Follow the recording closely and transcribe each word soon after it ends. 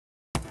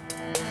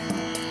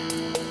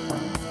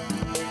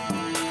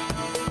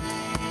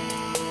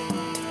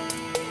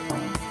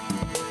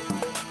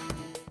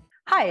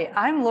Hi,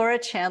 I'm Laura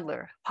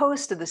Chandler,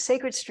 host of the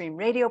Sacred Stream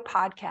Radio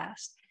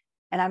podcast,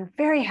 and I'm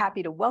very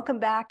happy to welcome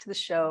back to the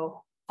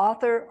show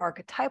author,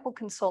 archetypal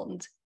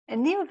consultant,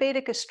 and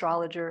Neo-Vedic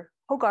astrologer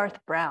Hogarth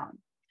Brown.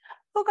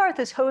 Hogarth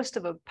is host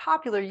of a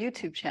popular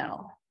YouTube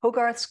channel,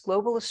 Hogarth's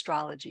Global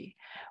Astrology,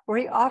 where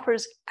he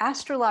offers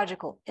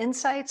astrological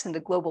insights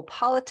into global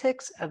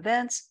politics,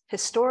 events,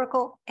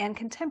 historical, and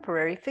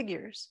contemporary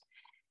figures.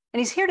 And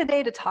he's here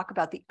today to talk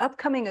about the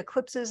upcoming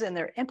eclipses and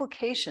their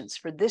implications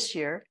for this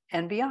year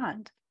and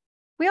beyond.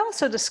 We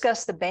also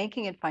discuss the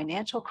banking and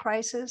financial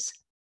crisis,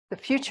 the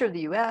future of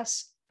the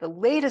US, the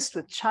latest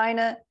with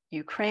China,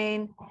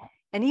 Ukraine,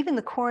 and even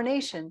the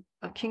coronation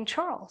of King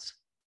Charles.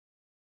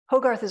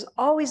 Hogarth is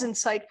always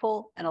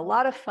insightful and a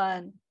lot of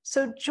fun,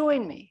 so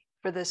join me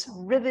for this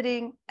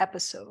riveting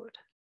episode.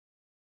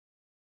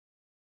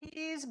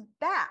 He's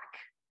back.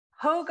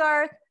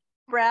 Hogarth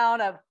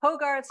Brown of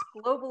Hogarth's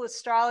Global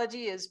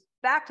Astrology is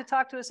back to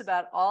talk to us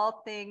about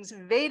all things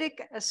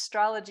Vedic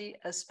astrology,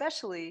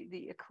 especially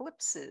the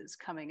eclipses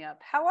coming up.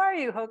 How are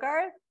you,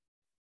 Hogarth?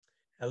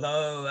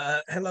 Hello,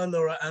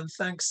 Laura, and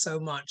thanks so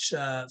much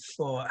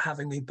for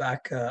having me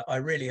back. I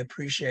really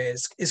appreciate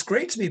it. It's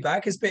great to be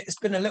back. It's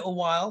been a little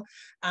while,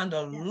 and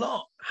a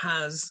lot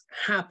has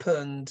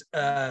happened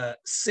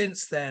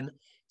since then.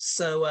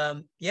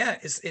 So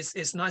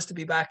it's nice to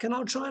be back, and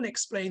I'll try and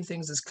explain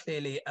things as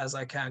clearly as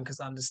I can because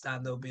I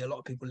understand there'll be a lot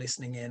of people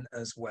listening in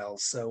as well.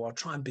 So I'll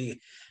try and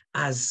be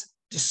as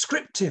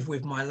descriptive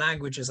with my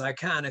language as I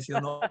can if you're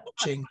not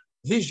watching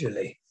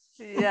visually.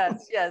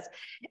 Yes.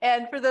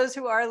 And for those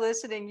who are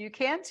listening, you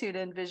can tune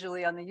in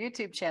visually on the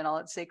YouTube channel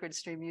at Sacred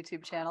Stream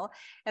YouTube channel.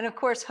 And of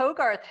course,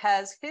 Hogarth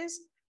has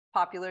his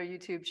popular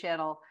YouTube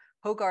channel,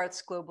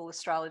 Hogarth's Global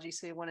Astrology.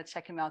 So you want to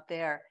check him out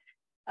there.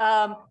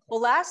 Well,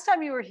 last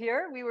time you were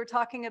here, we were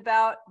talking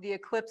about the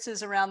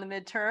eclipses around the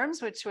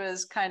midterms, which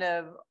was kind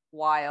of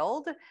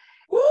wild.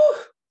 Woo!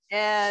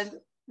 And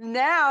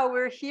now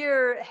we're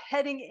here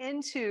heading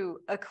into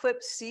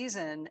eclipse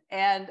season,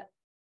 and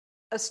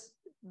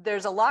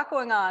there's a lot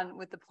going on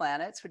with the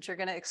planets, which you're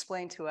going to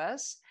explain to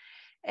us.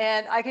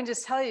 And I can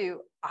just tell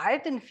you,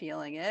 I've been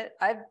feeling it.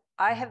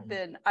 I have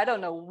been, I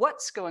don't know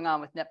what's going on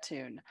with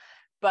Neptune,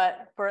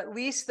 but for at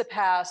least the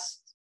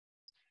past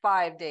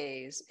 5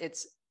 days,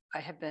 I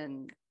have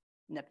been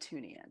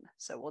Neptunian.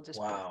 So we'll just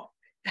wow.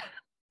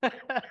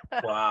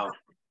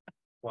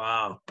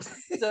 Wow.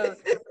 So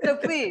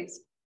please,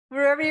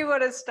 wherever you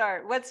want to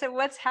start, what's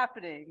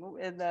happening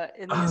in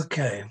these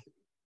okay.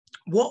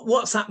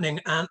 What's happening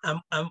and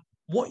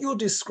what you're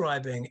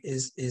describing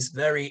is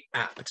very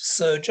apt.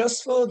 So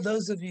just for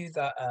those of you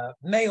that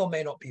may or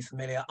may not be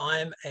familiar,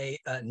 I'm a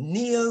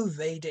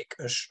Neo-Vedic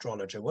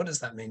astrologer. What does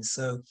that mean?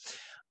 So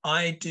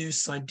I do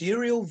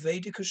sidereal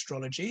Vedic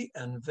astrology,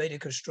 and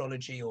Vedic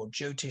astrology, or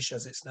Jyotish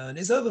as it's known,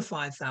 is over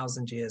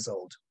 5,000 years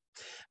old.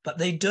 But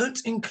they don't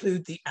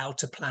include the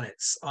outer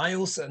planets. I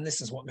also, and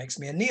this is what makes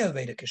me a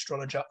Neo-Vedic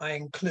astrologer, I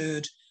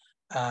include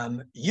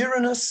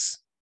Uranus,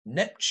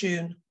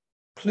 Neptune,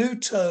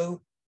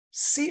 Pluto,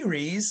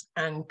 Ceres,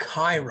 and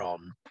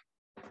Chiron.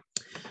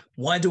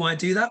 Why do I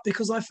do that?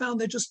 Because I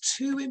found they're just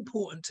too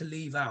important to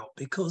leave out,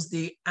 because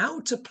the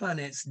outer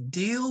planets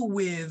deal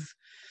with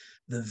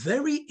the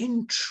very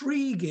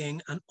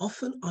intriguing and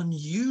often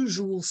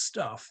unusual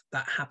stuff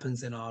that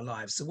happens in our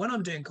lives. So when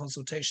I'm doing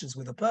consultations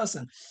with a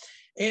person,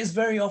 it is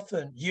very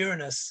often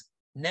Uranus,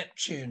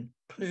 Neptune,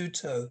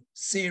 Pluto,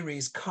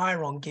 Ceres,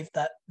 Chiron give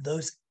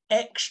those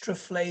extra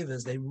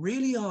flavors. They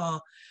really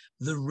are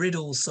the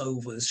riddle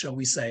solvers, shall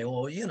we say,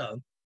 or,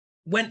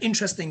 when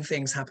interesting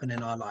things happen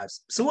in our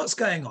lives. So what's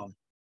going on?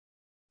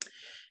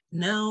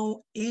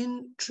 Now,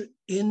 in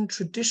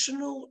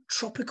traditional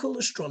tropical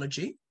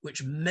astrology,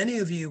 which many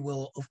of you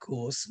will, of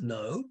course,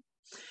 know,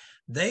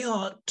 they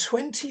are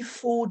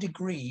 24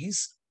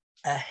 degrees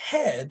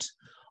ahead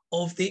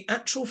of the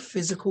actual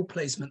physical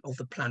placement of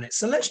the planet.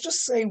 So let's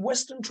just say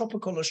Western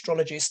tropical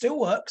astrology still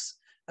works.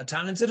 A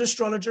talented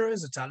astrologer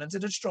is a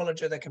talented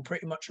astrologer. They can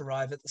pretty much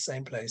arrive at the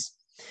same place.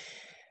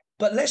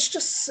 But let's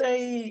just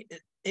say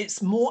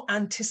it's more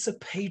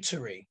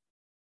anticipatory.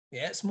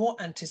 Yeah, it's more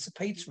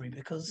anticipatory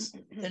because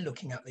they're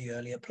looking at the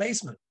earlier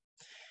placement.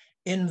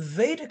 In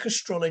Vedic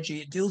astrology,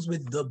 it deals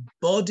with the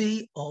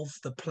body of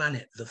the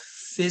planet, the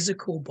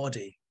physical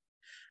body.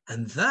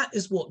 And that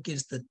is what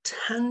gives the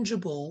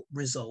tangible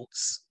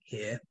results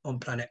here on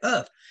planet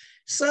Earth.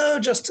 So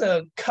just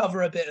to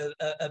cover a bit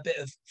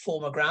of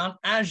former ground,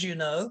 as you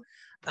know,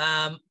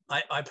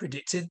 I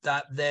predicted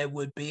that there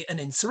would be an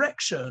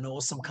insurrection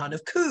or some kind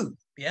of coup,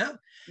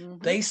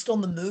 based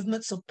on the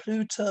movements of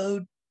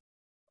Pluto,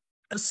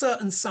 a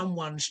certain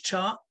someone's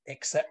chart,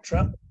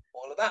 etc.,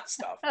 all of that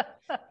stuff.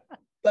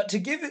 But to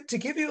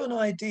give you an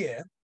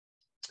idea,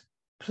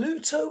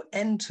 Pluto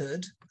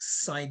entered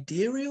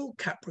sidereal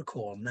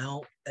Capricorn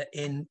now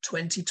in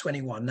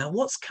 2021. Now,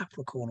 what's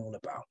Capricorn all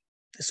about?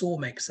 This all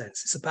makes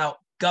sense. It's about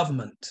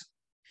government,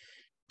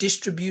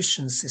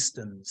 distribution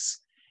systems,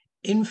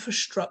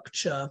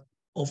 infrastructure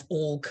of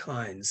all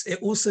kinds. It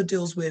also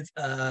deals with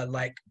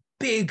like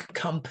big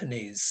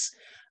companies,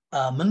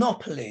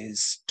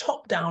 monopolies,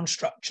 top-down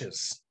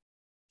structures.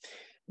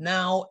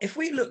 Now, if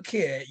we look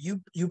here,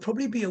 you'll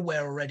probably be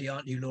aware already,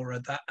 aren't you,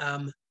 Laura, that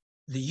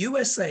the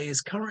USA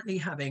is currently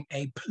having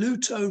a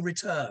Pluto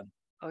return.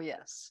 Oh,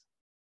 yes.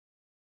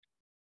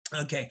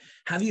 Okay.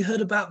 Have you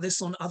heard about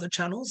this on other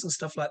channels and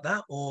stuff like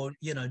that? Or,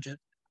 just...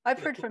 I've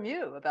heard from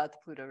you about the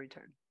Pluto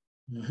return.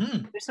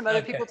 Mm-hmm. There's some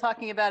other people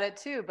talking about it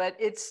too, but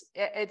it's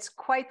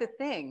quite the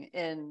thing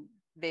in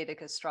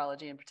Vedic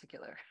astrology in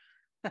particular.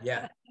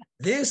 Yeah,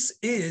 this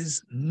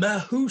is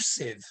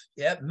mahusive.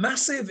 Yeah,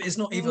 massive is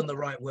not even the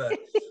right word.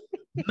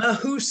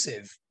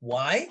 Mahusive.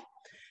 Why?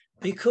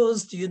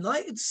 Because the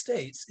United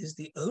States is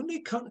the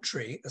only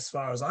country, as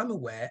far as I'm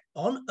aware,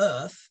 on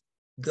Earth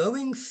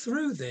going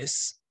through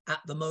this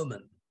at the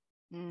moment.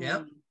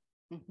 Yeah.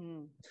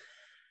 Mm-hmm.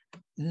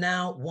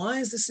 Now, why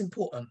is this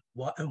important?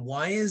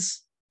 Why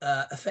is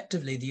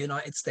effectively the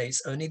United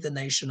States only the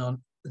nation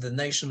on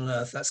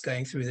Earth that's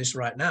going through this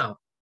right now?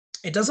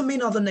 It doesn't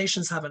mean other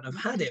nations haven't have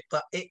had it,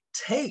 but it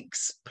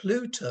takes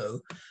Pluto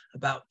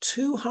about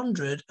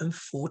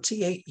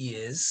 248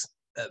 years,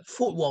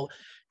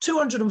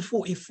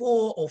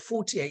 244 or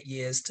 48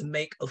 years to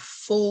make a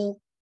full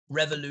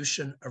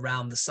revolution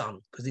around the sun,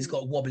 because he's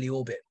got a wobbly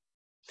orbit.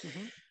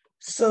 Mm-hmm.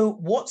 So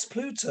what's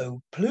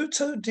Pluto?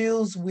 Pluto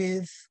deals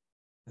with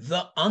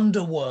the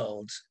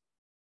underworld.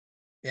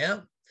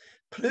 Yeah.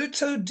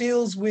 Pluto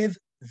deals with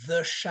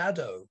the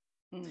shadow.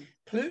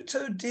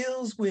 Pluto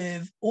deals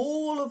with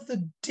all of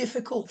the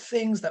difficult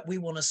things that we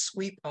want to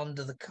sweep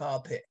under the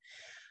carpet.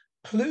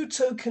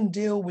 Pluto can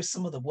deal with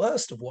some of the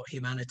worst of what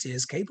humanity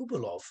is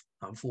capable of,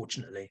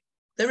 unfortunately.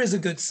 There is a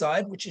good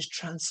side, which is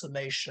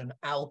transformation,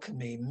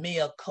 alchemy,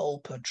 mea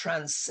culpa,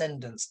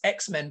 transcendence,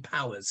 X-Men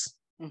powers.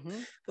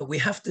 Mm-hmm. But we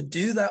have to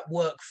do that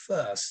work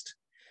first.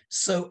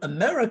 So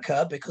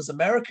America, because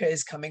America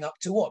is coming up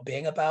to what?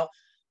 Being about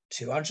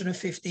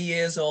 250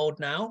 years old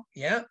now,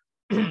 yeah?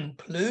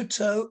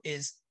 Pluto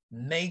is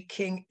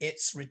making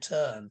its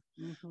return.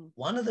 Mm-hmm.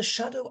 One of the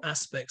shadow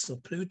aspects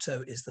of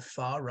Pluto is the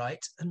far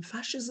right and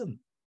fascism.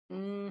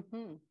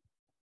 Mm-hmm.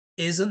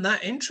 Isn't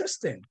that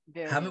interesting?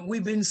 Haven't we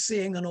been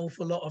seeing an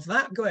awful lot of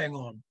that going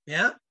on?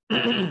 Yeah.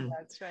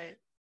 That's right.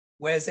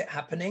 Where's it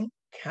happening?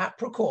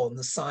 Capricorn,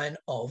 the sign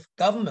of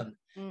government.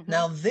 Mm-hmm.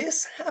 Now,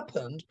 this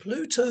happened,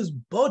 Pluto's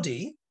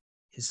body,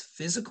 his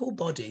physical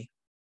body,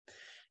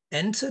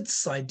 entered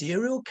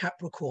sidereal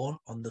Capricorn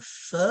on the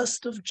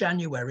 1st of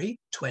January,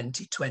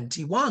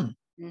 2021.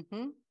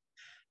 Mm-hmm.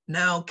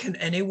 Now, can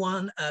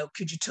anyone,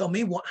 could you tell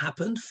me what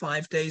happened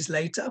 5 days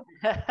later?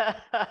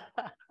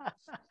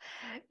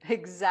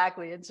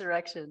 Exactly,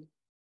 insurrection.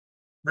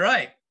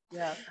 Right.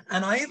 Yeah.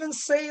 And I even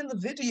say in the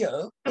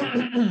video,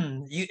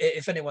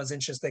 if anyone's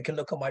interested, they can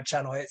look on my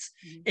channel.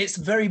 It's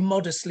very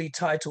modestly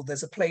titled.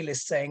 There's a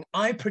playlist saying,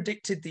 I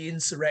predicted the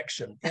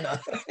insurrection,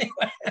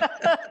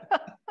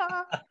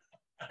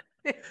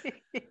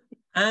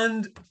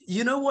 And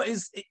you know what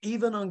is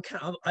even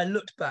uncanny? I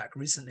looked back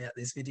recently at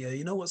this video.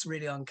 You know what's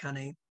really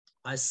uncanny?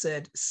 I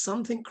said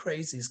something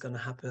crazy is going to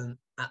happen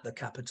at the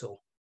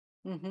Capitol.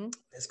 Mm-hmm.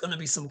 There's going to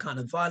be some kind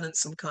of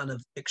violence, some kind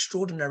of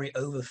extraordinary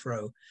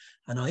overthrow.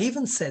 And I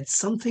even said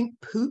something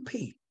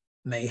poopy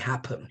may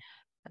happen.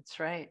 That's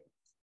right.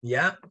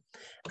 Yeah.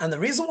 And the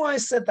reason why I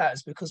said that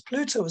is because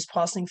Pluto is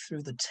passing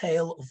through the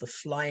tail of the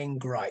flying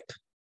gripe.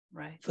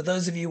 Right. For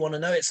those of you who want to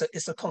know,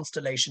 it's a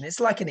constellation. It's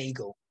like an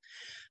eagle.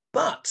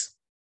 But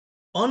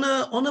on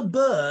a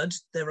bird,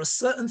 there are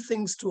certain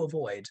things to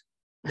avoid.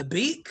 The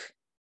beak,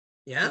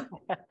 yeah,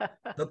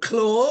 the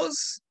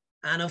claws,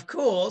 and of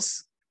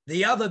course,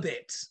 the other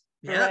bit.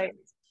 Yeah. Right.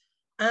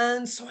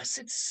 And so I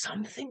said,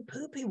 something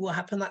poopy will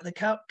happen at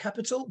the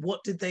Capitol.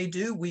 What did they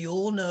do? We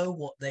all know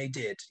what they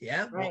did.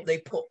 Yeah. Right. What they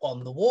put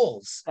on the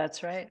walls.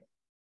 That's right.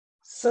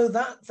 So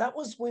that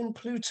was when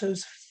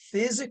Pluto's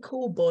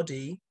physical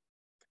body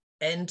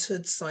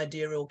entered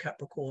sidereal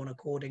Capricorn,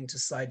 according to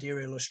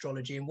sidereal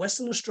astrology. In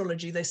Western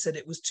astrology, they said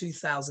it was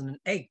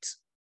 2008.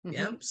 Mm-hmm.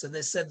 Yeah. So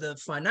they said the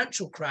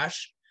financial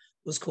crash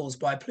was caused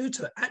by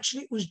Pluto.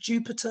 Actually, it was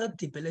Jupiter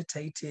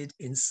debilitated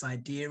in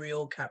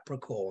sidereal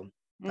Capricorn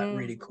that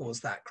really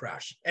caused that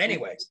crash.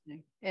 Anyway.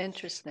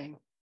 Interesting.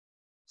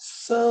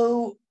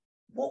 So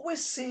what we're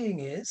seeing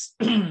is,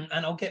 and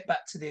I'll get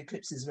back to the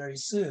eclipses very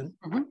soon,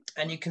 mm-hmm.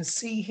 and you can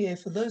see here,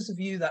 for those of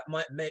you that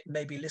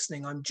may be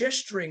listening, I'm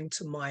gesturing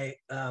to my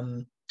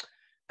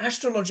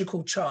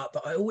astrological chart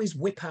that I always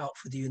whip out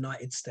for the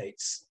United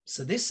States.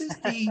 So this is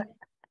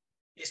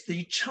it's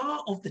the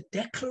chart of the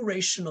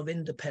Declaration of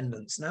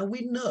Independence. Now,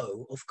 we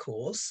know, of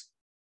course,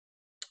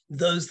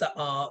 those that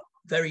are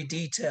very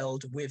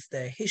detailed with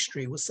their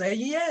history will say,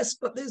 yes,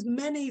 but there's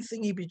many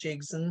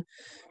thingy-bejigs and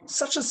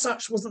such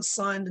wasn't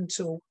signed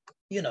until,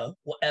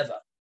 whatever.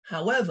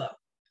 However,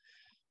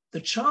 the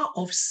chart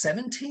of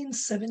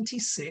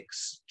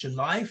 1776,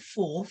 July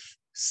 4th,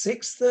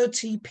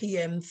 6:30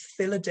 p.m.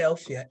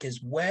 Philadelphia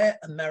is where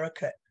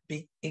America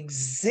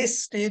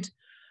existed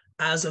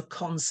as a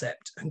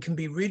concept and can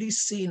be really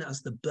seen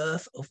as the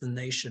birth of the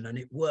nation, and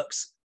it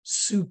works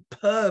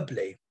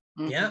superbly.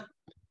 Mm-hmm. Yeah.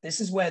 This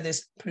is where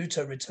this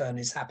Pluto return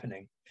is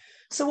happening.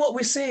 So what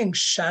we're seeing,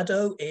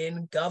 shadow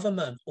in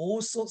government,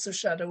 all sorts of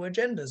shadow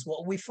agendas.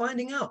 What are we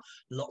finding out?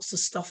 Lots of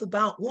stuff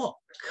about what?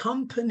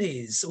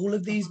 Companies, all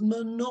of these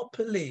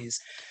monopolies.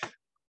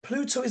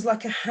 Pluto is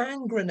like a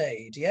hand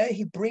grenade. Yeah,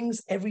 he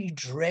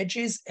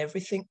dredges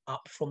everything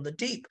up from the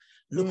deep.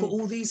 Look at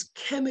all these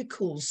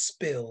chemical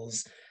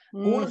spills,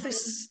 all of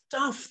this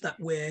stuff that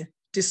we're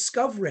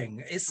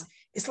discovering. It's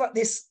like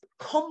this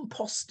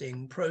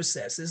composting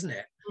process, isn't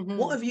it?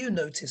 What have you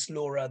noticed,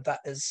 Laura,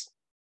 that has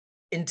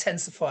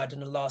intensified in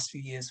the last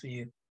few years for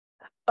you?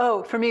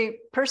 Oh, for me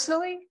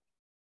personally,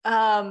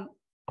 Could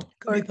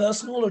be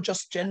personal or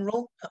just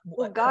general.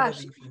 well,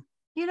 gosh,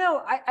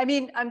 I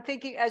mean, I'm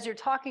thinking as you're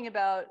talking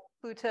about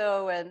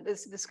Pluto and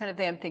this kind of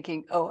thing, I'm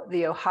thinking, oh,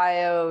 the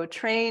Ohio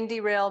train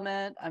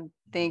derailment. I'm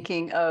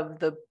thinking of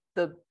the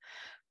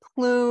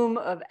plume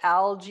of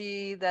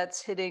algae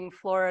that's hitting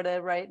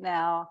Florida right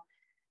now.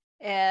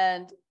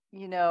 And,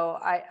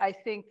 I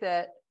think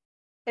that,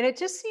 and it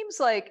just seems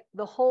like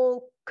the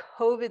whole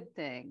COVID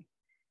thing,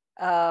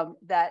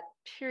 that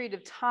period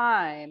of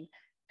time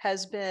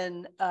has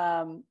been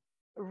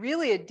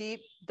really a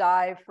deep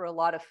dive for a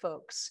lot of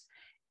folks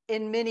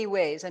in many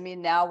ways. I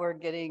mean, now we're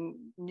getting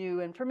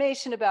new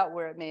information about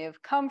where it may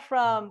have come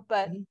from,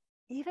 but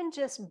even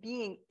just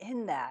being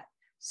in that,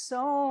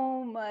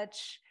 so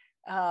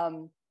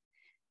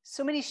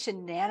many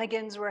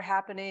shenanigans were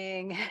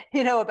happening,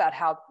 about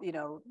how,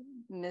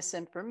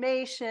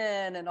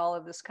 misinformation and all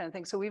of this kind of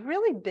thing. So we've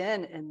really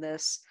been in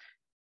this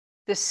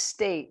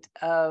state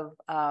of,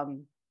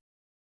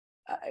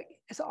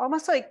 it's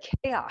almost like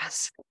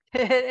chaos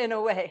in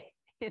a way,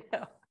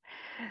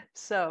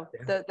 So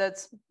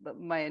that's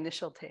my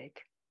initial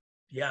take.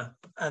 Yeah,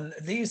 and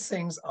these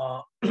things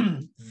are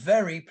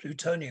very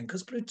Plutonian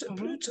because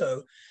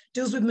Pluto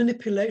deals with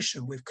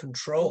manipulation, with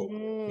control.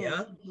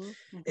 Yeah,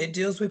 it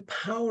deals with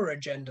power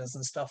agendas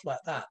and stuff like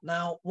that.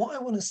 Now, what I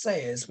want to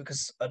say is,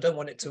 because I don't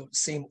want it to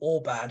seem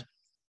all bad,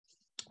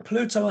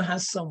 Pluto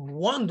has some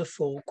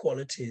wonderful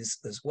qualities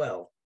as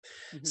well.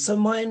 So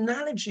my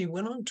analogy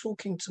when I'm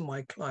talking to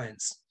my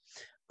clients,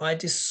 I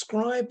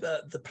describe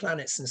the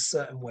planets in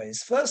certain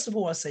ways. First of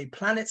all, I say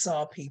planets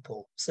are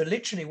people. So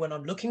literally, when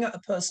I'm looking at a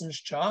person's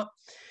chart,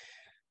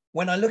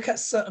 when I look at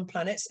certain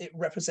planets, it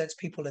represents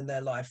people in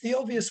their life. The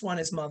obvious one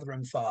is mother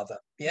and father.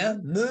 Yeah,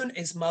 moon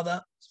is mother,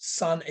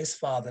 sun is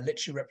father,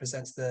 literally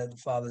represents the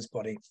father's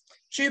body.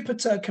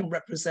 Jupiter can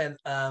represent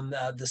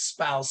the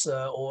spouse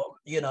or,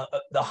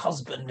 the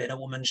husband in a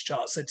woman's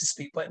chart, so to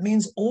speak. But it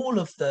means all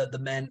of the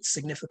men,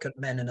 significant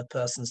men in a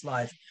person's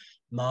life.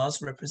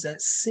 Mars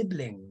represents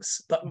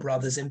siblings, but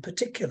brothers in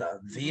particular.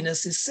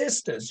 Venus is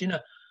sisters,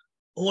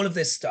 all of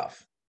this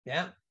stuff.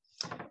 Yeah.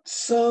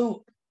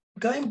 So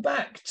going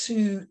back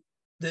to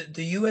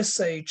the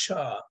USA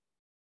chart,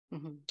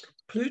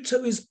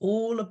 Pluto is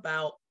all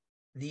about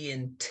the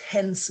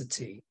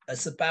intensity.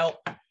 It's about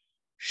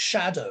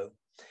shadow.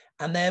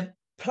 And their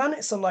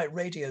planets are like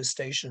radio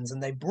stations,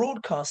 and they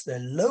broadcast their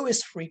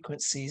lowest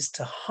frequencies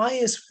to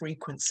highest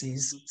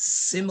frequencies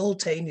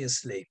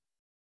simultaneously.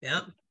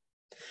 Yeah.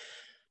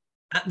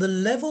 At the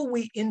level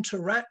we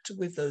interact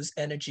with those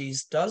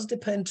energies does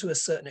depend to a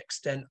certain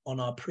extent on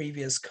our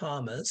previous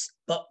karmas,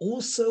 but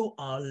also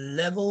our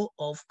level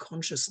of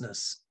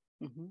consciousness.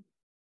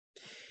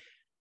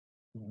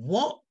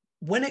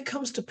 When it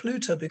comes to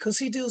Pluto, because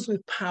he deals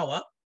with power,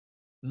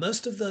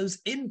 most of those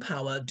in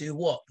power do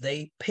what?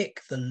 They pick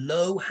the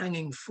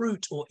low-hanging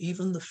fruit or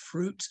even the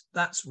fruit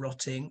that's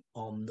rotting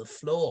on the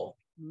floor.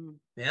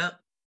 Yeah.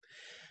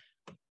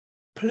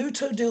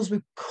 Pluto deals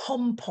with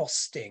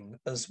composting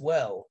as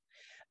well.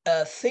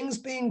 Things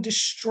being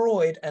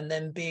destroyed and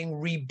then being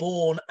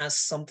reborn as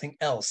something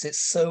else.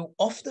 It's so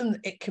often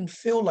it can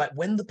feel like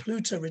when the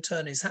Pluto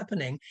return is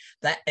happening,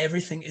 that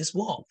everything is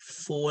what?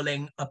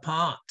 Falling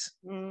apart.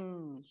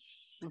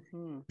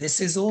 This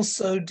is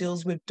also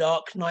deals with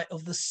dark night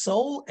of the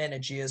soul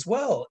energy as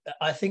well.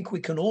 I think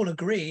we can all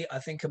agree, I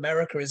think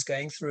America is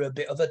going through a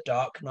bit of a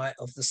dark night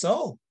of the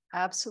soul.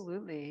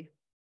 Absolutely.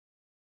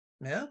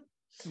 Yeah.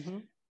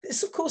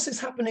 This, of course, is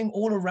happening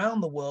all around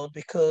the world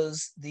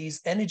because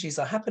these energies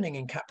are happening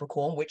in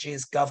Capricorn, which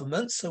is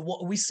government. So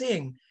what are we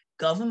seeing?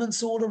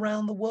 Governments all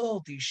around the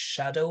world, these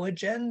shadow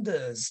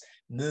agendas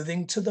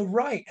moving to the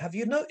right. Have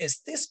you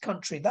noticed this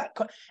country, that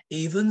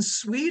even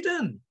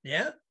Sweden,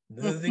 yeah,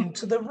 moving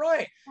to the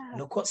right.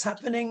 Look what's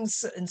happening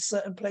in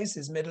certain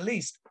places, Middle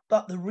East.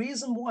 But the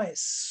reason why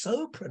it's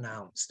so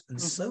pronounced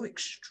and so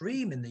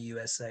extreme in the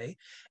USA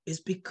is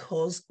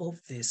because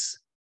of this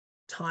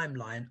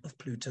timeline of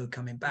Pluto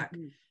coming back.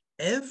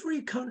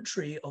 Every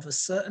country of a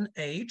certain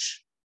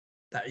age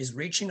that is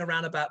reaching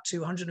around about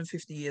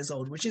 250 years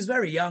old, which is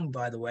very young,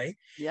 by the way,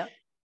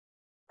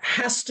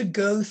 has to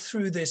go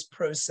through this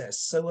process.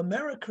 So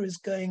America is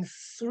going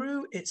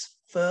through its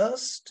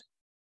first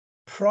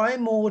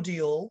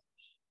primordial,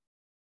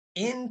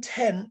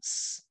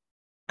 intense,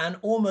 and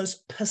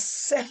almost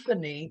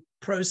Persephone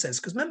process.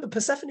 Because remember,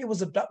 Persephone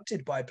was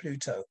abducted by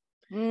Pluto.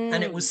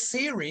 And it was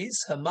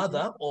Ceres, her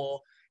mother, or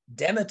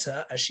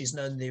Demeter, as she's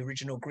known, the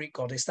original Greek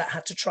goddess, that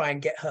had to try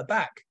and get her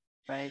back.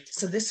 Right.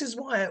 So this is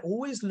why I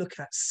always look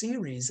at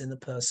Ceres in the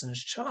person's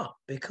chart,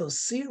 because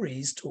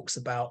Ceres talks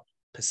about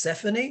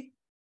Persephone,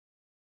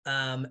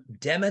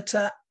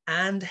 Demeter,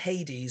 and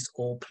Hades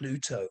or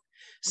Pluto.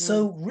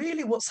 So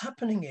really what's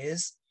happening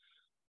is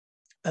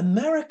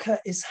America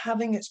is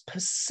having its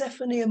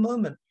Persephone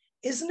moment.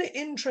 Isn't it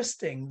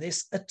interesting,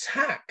 this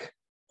attack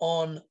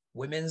on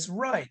women's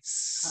rights,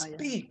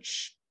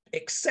 speech,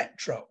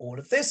 etc., all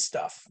of this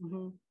stuff?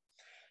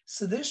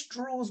 So this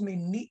draws me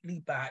neatly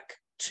back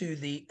to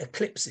the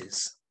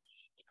eclipses.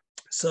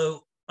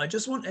 So I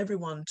just want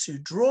everyone to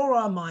draw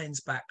our minds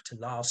back to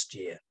last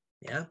year,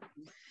 yeah,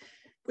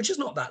 which is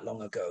not that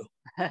long ago.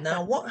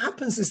 Now, what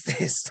happens is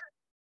this.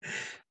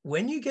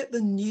 When you get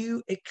the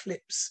new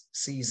eclipse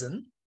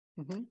season,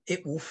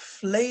 it will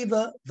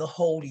flavor the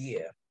whole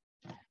year.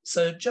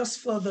 So just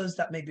for those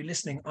that may be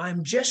listening,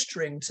 I'm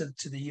gesturing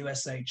to the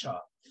USA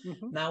chart.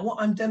 Now, what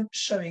I'm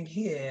showing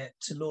here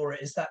to Laura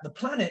is that the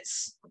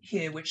planets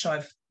here, which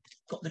I've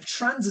got the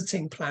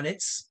transiting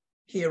planets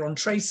here on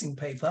tracing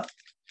paper,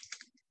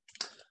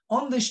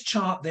 on this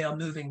chart, they are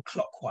moving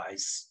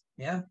clockwise,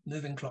 yeah,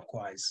 moving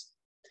clockwise.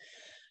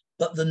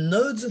 But the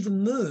nodes of the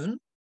moon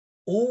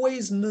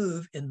always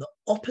move in the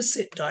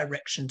opposite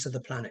direction to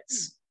the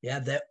planets. Yeah,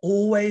 they're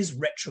always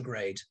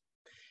retrograde.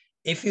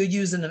 If you're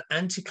using an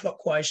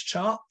anti-clockwise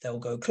chart, they'll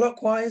go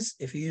clockwise.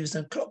 If you're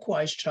using a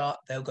clockwise chart,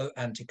 they'll go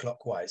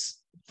anti-clockwise.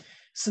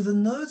 So the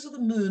nodes of the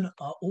moon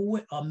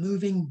are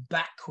moving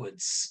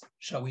backwards,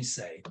 shall we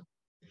say.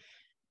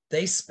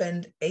 They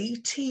spend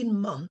 18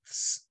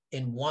 months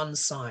in one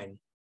sign.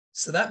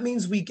 So that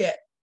means we get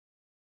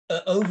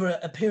over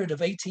a period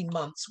of 18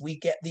 months, we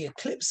get the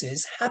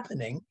eclipses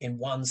happening in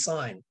one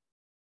sign.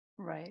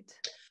 Right.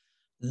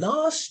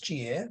 Last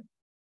year,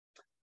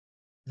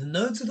 the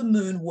nodes of the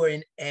moon were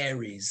in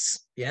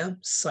Aries, yeah,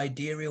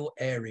 sidereal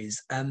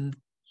Aries, and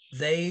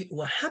they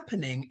were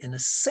happening in a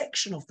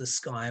section of the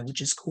sky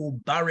which is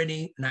called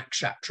Bharani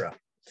Nakshatra.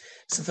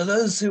 So for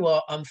those who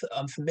are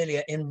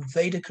unfamiliar, in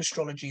Vedic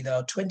astrology, there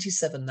are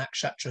 27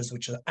 nakshatras,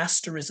 which are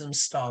asterism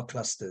star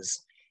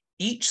clusters.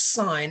 Each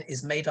sign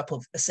is made up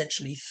of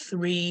essentially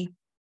 3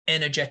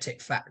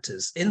 energetic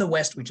factors. In the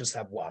West, we just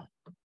have 1.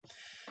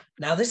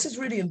 Now, this is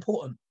really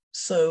important.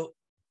 So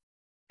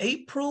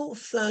April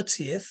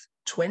 30th,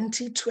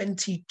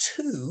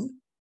 2022,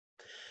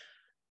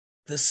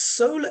 the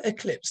solar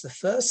eclipse, the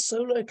first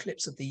solar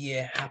eclipse of the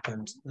year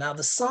happened. Now,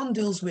 the sun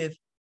deals with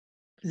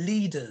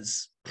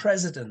leaders,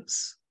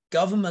 presidents,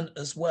 government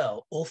as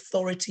well,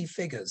 authority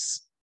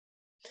figures.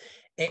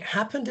 It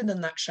happened in the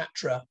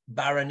nakshatra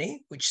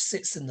Bharani, which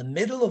sits in the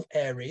middle of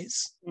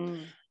Aries.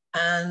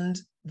 And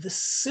the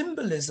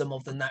symbolism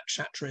of the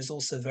nakshatra is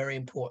also very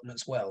important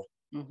as well.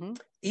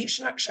 Each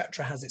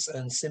nakshatra has its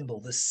own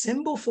symbol. The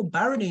symbol for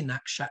Bharani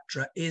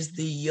nakshatra is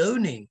the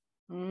yoni,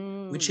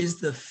 which is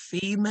the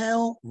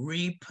female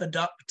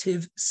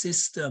reproductive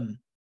system.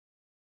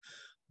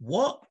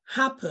 What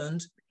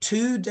happened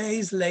 2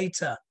 days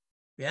later?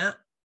 Yeah.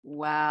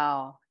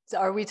 Wow. So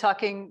are we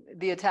talking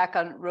the attack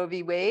on Roe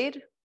v.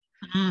 Wade?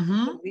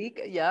 The leak?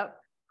 Yep.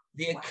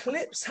 The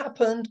eclipse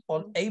happened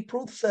on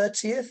April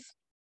 30th.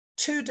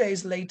 2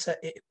 days later,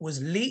 it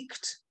was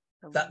leaked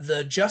that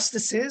the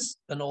justices,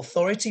 an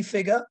authority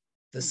figure,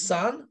 the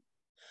sun,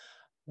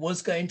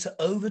 was going to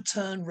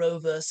overturn Roe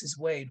versus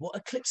Wade. What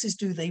eclipses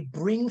do, they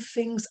bring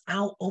things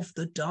out of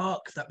the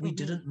dark that we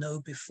didn't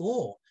know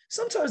before.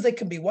 Sometimes they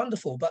can be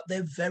wonderful, but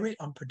they're very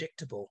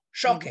unpredictable,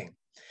 shocking.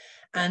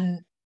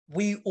 And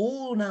we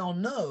all now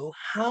know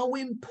how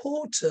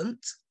important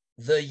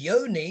the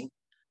yoni,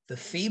 the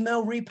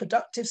female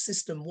reproductive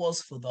system,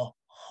 was for the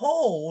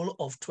whole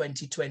of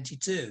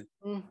 2022,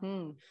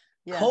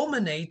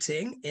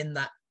 culminating in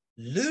that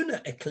lunar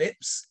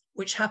eclipse,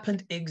 which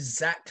happened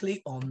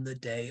exactly on the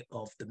day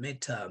of the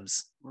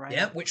midterms,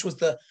 yeah, which was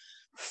the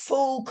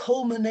full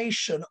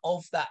culmination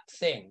of that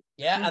thing,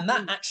 yeah, and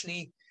that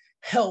actually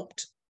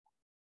helped,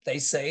 they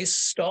say,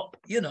 stop,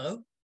 you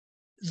know,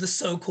 the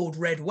so-called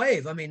red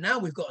wave. I mean, now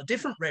we've got a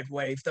different red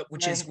wave that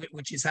which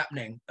is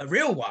happening, a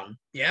real one,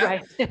 yeah.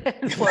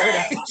 In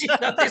Florida. You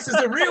know, this is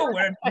a real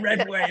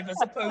red wave as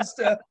opposed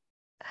to,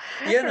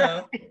 you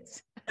know,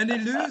 an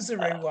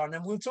illusory one.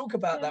 And we'll talk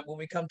about that when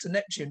we come to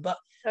Neptune. But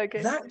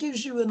that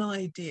gives you an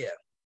idea.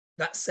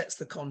 That sets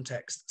the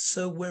context.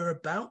 So we're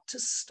about to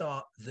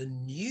start the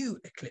new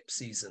eclipse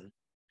season.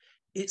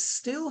 It's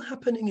still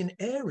happening in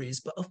Aries,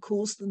 but of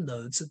course the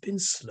nodes have been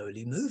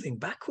slowly moving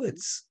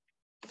backwards.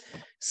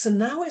 So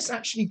now it's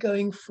actually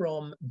going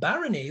from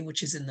Bharani,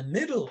 which is in the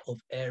middle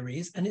of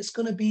Aries, and it's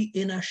going to be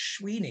in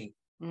Ashwini,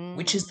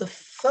 which is the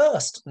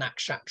first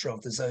nakshatra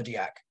of the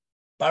zodiac.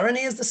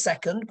 Bharani is the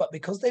second, but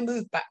because they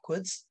move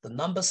backwards, the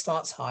number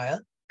starts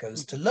higher,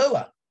 goes to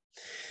lower.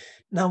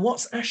 Now,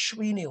 what's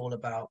Ashwini all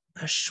about?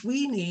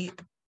 Ashwini,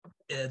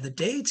 the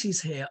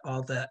deities here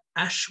are the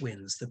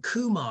Ashwins, the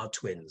Kumar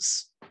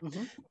twins.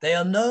 They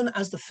are known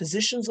as the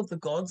physicians of the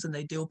gods, and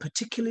they deal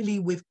particularly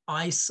with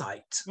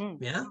eyesight.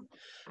 Yeah,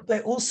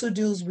 they also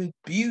deal with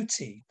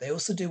beauty. They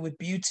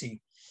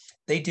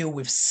deal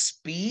with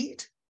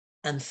speed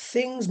and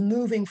things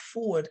moving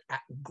forward at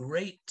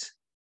great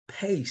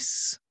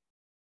pace.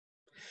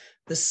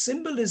 The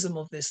symbolism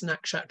of this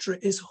nakshatra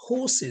is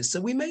horses. So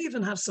we may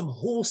even have some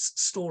horse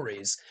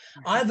stories.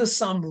 Either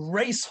some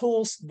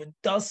racehorse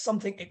does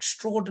something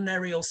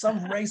extraordinary, or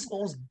some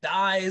racehorse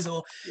dies,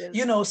 or, Yes.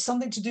 you know,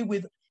 something to do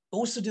with,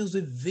 also deals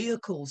with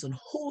vehicles and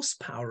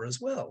horsepower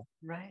as well.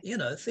 Right. You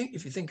know, if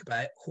you think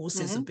about it,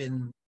 horses have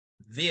been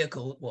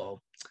vehicle,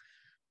 well,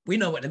 we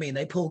know what I mean.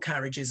 They pull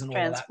carriages and all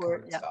of that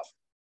kind of stuff.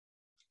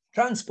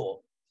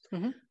 Transport.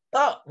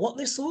 But what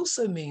this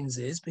also means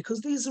is,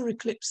 because these are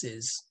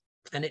eclipses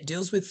and it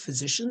deals with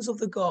physicians of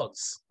the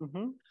gods,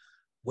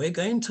 we're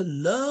going to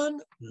learn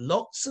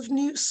lots of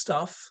new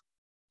stuff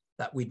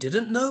that we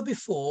didn't know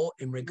before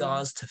in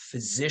regards to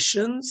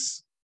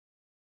physicians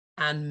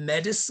and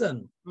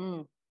medicine.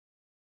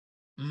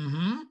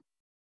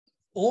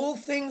 All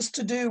things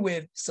to do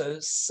with, so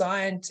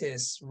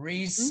scientists,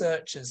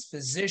 researchers,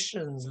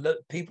 physicians,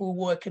 people who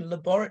work in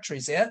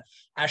laboratories,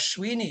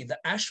 Ashwini, the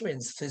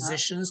Ashwins,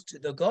 physicians to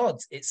the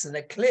gods. It's an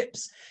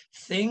eclipse.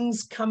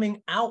 Things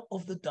coming out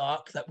of the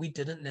dark that we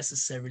didn't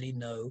necessarily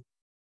know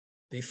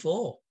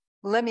before.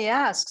 Let me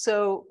ask,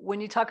 so when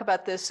you talk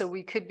about this, so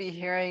we could be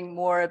hearing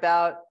more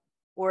about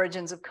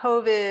origins of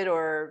COVID,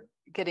 or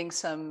getting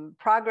some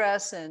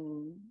progress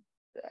in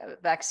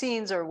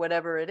vaccines or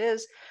whatever it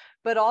is,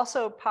 but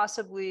also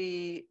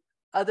possibly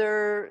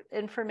other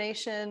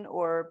information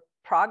or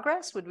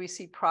progress. Would we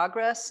see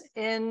progress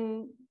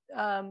in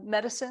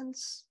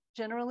medicines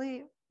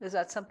generally? Is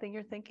that something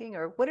you're thinking,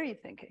 or what are you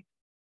thinking?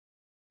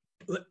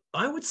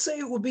 I would say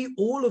it would be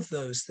all of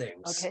those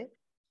things. Okay.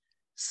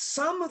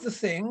 Some of the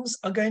things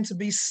are going to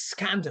be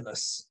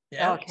scandalous.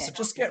 Yeah. Okay. So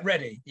just get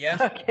ready. Yeah.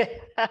 Okay.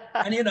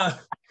 And, you know,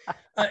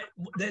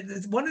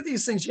 one of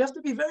these things, you have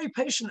to be very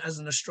patient as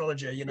an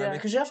astrologer, you know,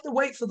 because you have to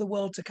wait for the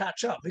world to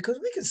catch up, because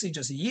we can see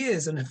just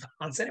years in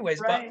advance anyways.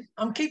 But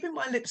I'm keeping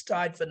my lips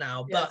tied for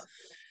now. But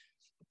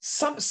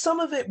some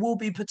of it will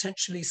be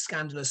potentially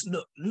scandalous.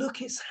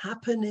 Look, it's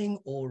happening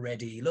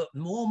already. Look,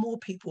 more and more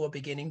people are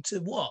beginning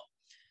to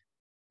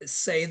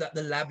say that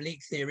the lab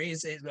leak theory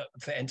is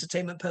for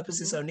entertainment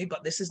purposes only,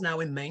 but this is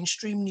now in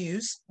mainstream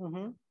news.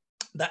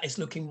 That is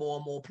looking more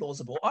and more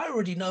plausible. I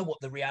already know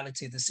what the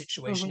reality of the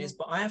situation is,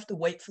 but I have to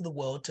wait for the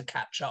world to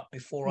catch up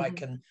before I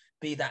can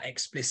be that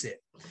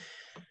explicit.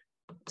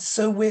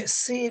 So we're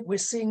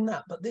seeing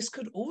that, but this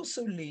could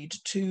also lead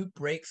to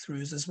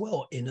breakthroughs as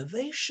well,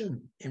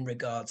 innovation in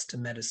regards to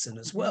medicine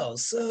as well.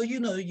 So, you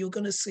know, you're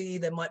going to see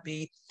there might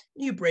be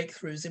new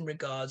breakthroughs in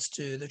regards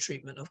to the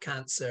treatment of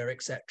cancer,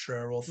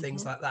 etc., or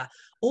things like that.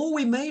 Or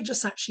we may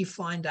just actually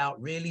find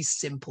out really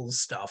simple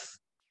stuff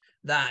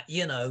that,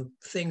 you know,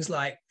 things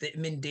like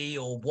vitamin D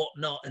or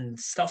whatnot and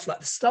stuff like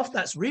the stuff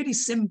that's really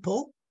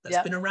simple,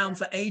 that's been around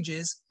for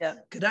ages,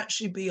 could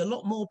actually be a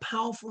lot more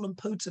powerful and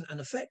potent and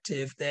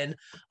effective than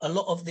a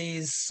lot of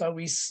these, so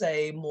we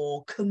say,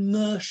 more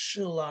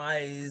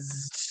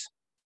commercialized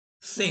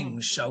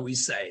things, shall we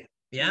say.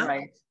 Yeah.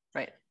 Right.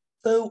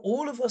 So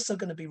all of us are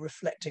going to be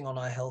reflecting on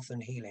our health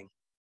and healing,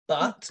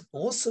 but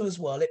also as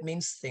well, it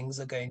means things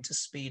are going to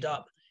speed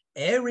up.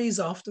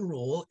 Aries, after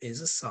all, is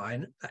a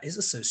sign that is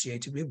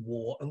associated with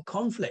war and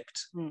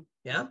conflict.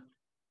 Yeah.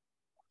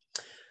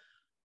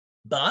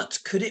 But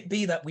could it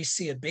be that we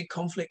see a big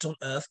conflict on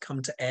Earth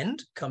come to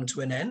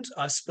an end?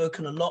 I've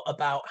spoken a lot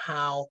about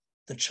how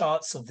the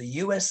charts of the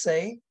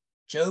USA,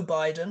 Joe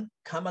Biden,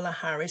 Kamala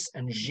Harris,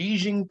 and Xi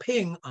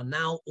Jinping are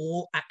now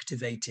all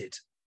activated.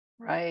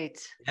 Right.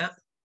 Yeah.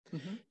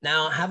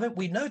 Now, haven't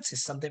we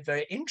noticed something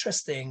very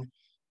interesting?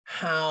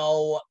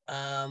 How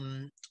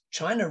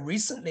China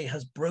recently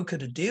has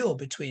brokered a deal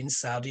between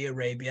Saudi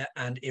Arabia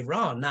and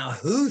Iran. Now,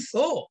 who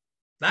thought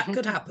that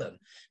could happen?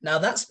 Now,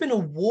 that's been a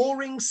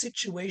warring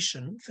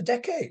situation for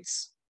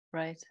decades.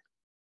 Right.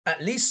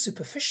 At least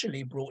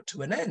superficially brought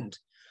to an end.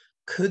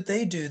 Could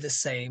they do the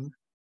same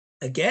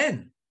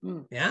again?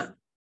 Yeah.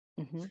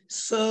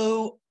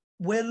 So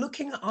we're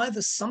looking at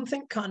either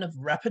something kind of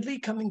rapidly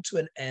coming to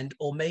an end,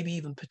 or maybe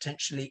even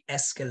potentially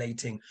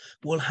escalating.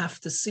 We'll have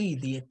to see.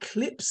 The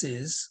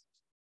eclipses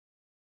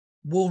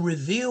will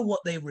reveal what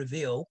they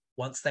reveal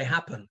once they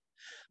happen.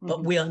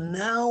 But we are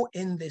now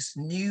in this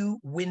new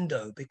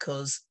window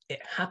because it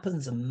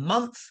happens a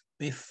month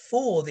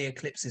before the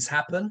eclipses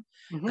happen.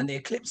 And the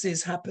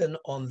eclipses happen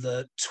on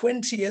the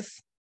 20th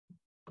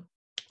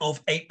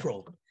of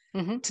April.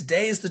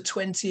 Today is the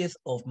 20th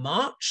of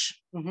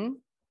March.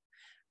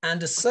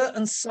 And a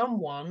certain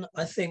someone,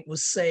 I think,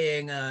 was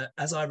saying,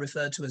 as I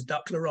referred to as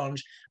Duck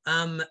L'Orange,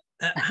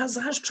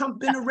 has Trump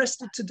been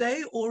arrested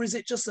today, or is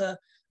it just a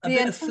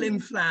bit of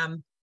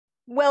flim-flam?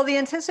 Well, the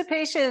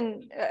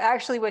anticipation,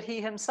 actually what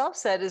he himself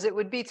said, is it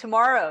would be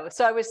tomorrow.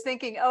 So I was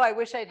thinking, oh, I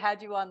wish I'd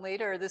had you on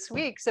later this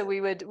week so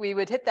we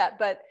would hit that,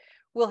 but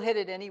we'll hit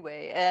it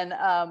anyway. And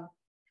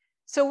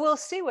so we'll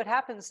see what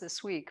happens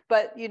this week.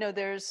 But, you know,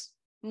 there's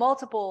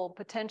multiple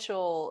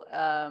potential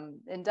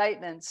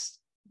indictments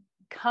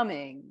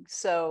coming.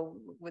 So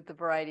with the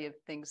variety of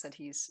things that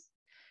he's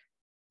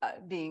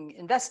being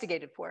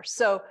investigated for.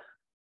 So,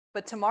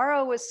 but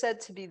tomorrow was said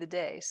to be the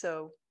day.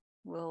 So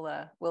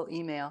we'll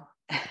email.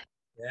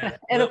 Yeah.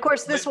 And of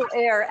course, this will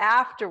air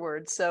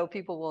afterwards, so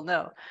people will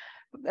know.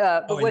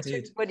 But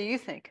Indeed. what do you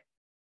think?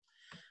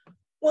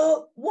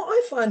 Well, what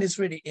I find is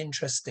really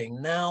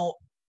interesting now,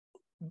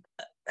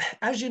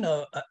 as you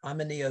know, I'm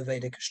a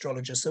Neo-Vedic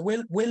astrologer, so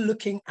we're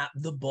looking at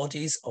the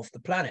bodies of the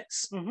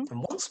planets. Mm-hmm.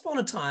 And once upon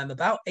a time,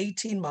 about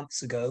 18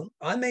 months ago,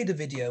 I made a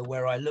video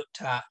where I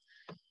looked at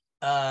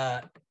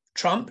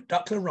Trump,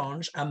 Duck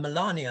Larange, and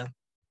Melania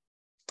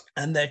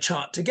and their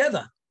chart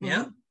together.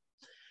 Yeah. Mm-hmm.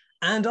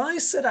 And I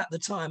said at the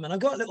time, and I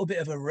got a little bit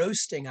of a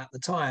roasting at the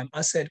time,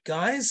 I said,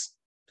 guys,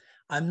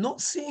 I'm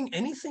not seeing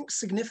anything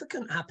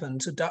significant happen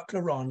to Duck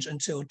Larange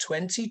until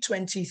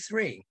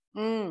 2023.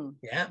 Mm.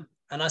 Yeah.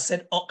 And I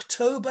said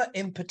October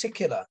in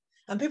particular.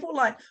 And people were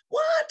like,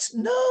 what?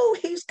 No,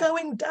 he's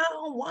going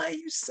down. Why are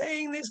you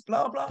saying this?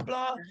 Blah, blah,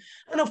 blah.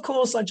 And of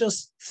course, I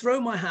just throw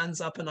my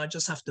hands up and I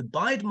just have to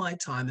bide my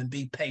time and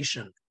be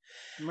patient.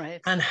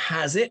 Right. And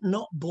has it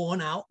not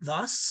borne out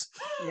thus?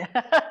 Yeah.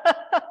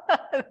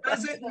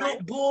 Has it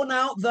not borne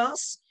out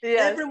thus?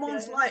 Yes,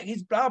 Everyone's yes. like,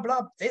 he's blah,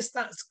 blah, this,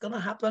 that's going to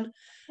happen.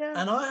 Yeah.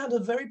 And I had a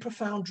very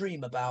profound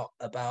dream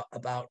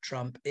about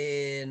Trump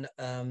in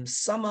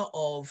summer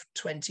of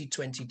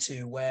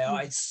 2022, where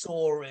I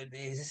saw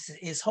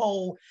his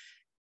whole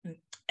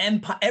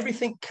empire,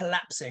 everything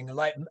collapsing,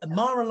 like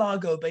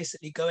Mar-a-Lago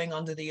basically going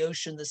under the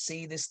ocean, the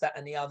sea, this, that,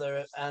 and the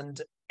other.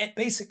 And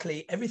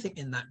basically everything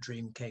in that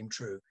dream came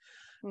true.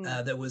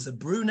 There was a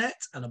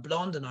brunette and a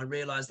blonde, and I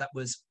realized that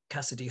was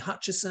Cassidy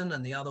Hutchison,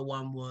 and the other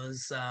one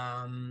was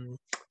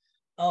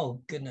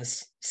oh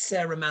goodness,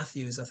 Sarah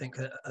Matthews, I think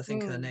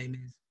her name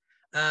is.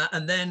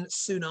 And then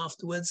soon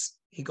afterwards,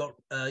 he got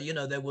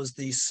there was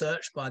the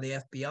search by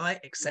the FBI,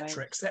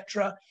 etc.,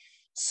 etc.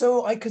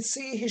 So I could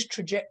see his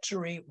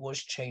trajectory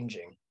was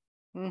changing.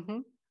 Mm-hmm.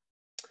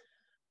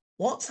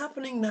 What's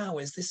happening now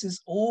is this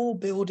is all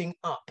building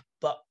up,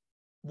 but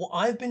what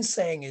I've been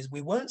saying is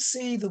we won't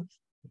see the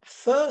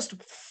first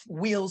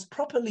wheels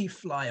properly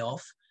fly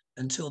off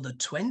until the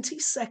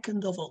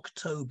 22nd of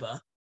October,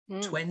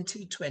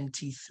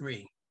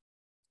 2023.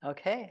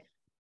 Okay.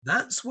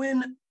 That's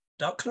when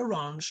Duck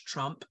Larange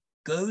Trump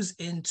goes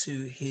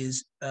into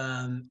his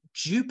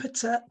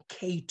Jupiter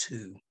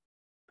K2.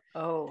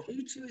 Oh.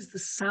 K2 is the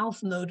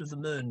south node of the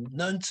moon,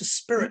 known to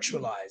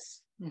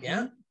spiritualize. Mm-hmm.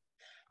 Yeah.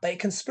 But it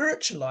can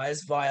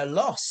spiritualize via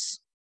loss.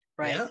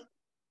 Right. Yeah.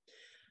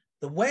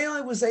 The way I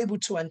was able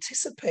to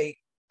anticipate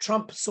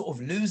Trump sort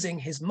of losing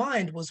his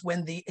mind was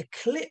when the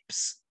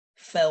eclipse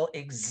fell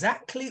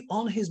exactly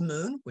on his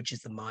moon, which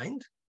is the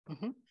mind,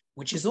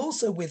 which is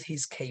also with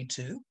his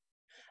K2.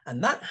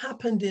 And that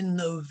happened in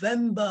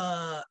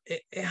November.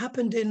 It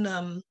happened in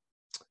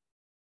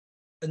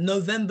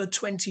November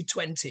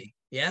 2020.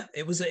 Yeah,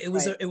 it was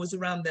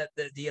around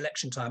the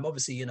election time.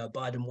 Obviously,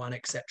 Biden won,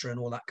 etc., and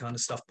all that kind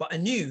of stuff. But I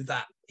knew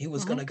that he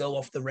was going to go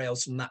off the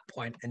rails from that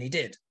point, and he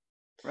did.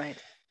 Right.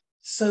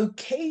 So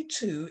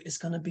K2 is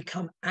going to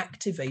become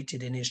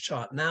activated in his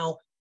chart. Now,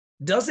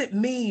 does it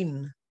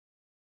mean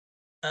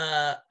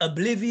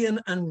oblivion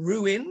and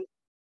ruin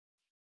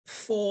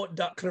for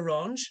Duck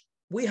Larange?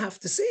 We have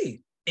to see.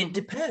 It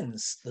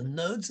depends. The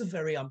nodes are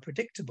very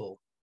unpredictable.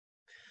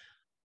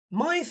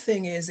 My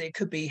thing is, it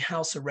could be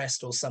house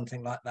arrest or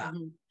something like that.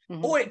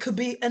 Or it could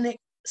be a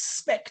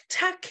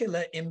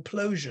spectacular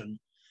implosion.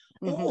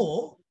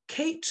 Or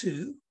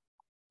K2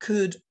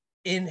 could,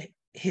 in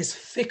his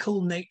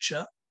fickle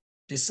nature,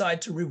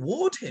 decide to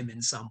reward him in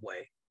some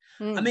way.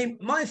 I mean,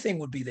 my thing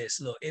would be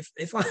this. Look,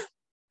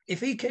 if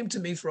he came to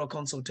me for a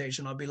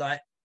consultation, I'd be like,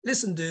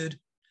 listen, dude,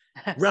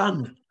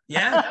 run.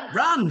 Yeah,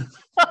 run.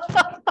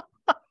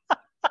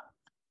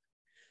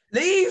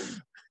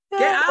 Leave.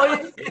 Get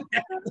out.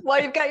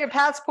 Well, you've got your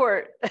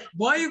passport.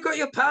 Why you got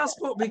your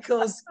passport?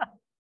 Because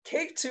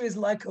K2 is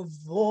like a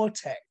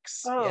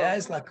vortex. Oh. Yeah,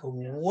 it's like a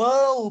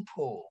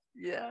whirlpool.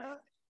 Yeah.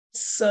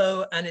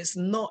 So, and it's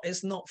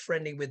not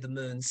friendly with the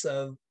moon.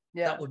 So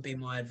that would be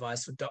my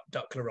advice for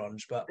Duck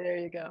Larange. But there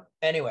you go.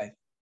 Anyway.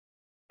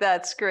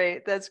 That's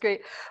great. That's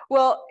great.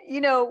 Well,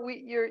 you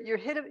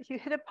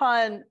hit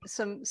upon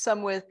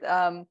some with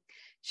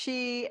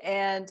Xi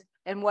and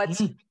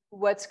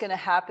what's going to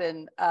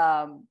happen.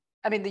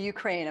 I mean, the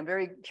Ukraine. I'm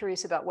very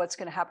curious about what's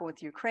going to happen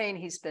with Ukraine.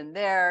 He's been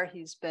there.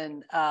 He's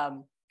been,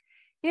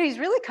 he's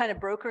really kind of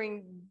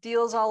brokering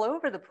deals all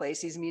over the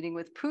place. He's meeting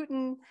with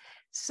Putin.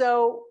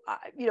 So,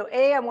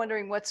 I'm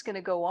wondering what's going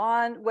to go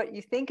on, what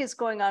you think is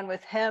going on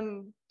with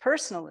him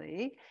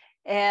personally,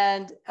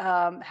 and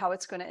how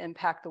it's going to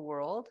impact the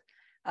world.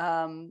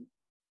 And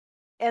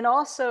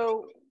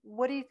also,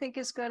 what do you think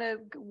is going to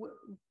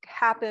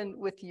happen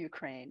with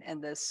Ukraine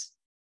and this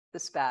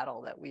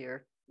battle that we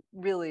are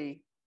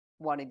really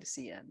wanting to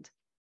see end?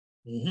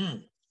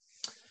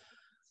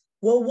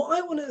 Well, what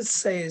I want to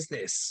say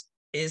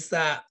is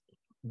that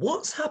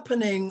what's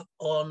happening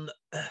on,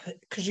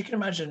 because you can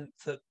imagine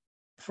that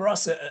for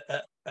us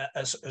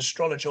as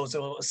astrologers,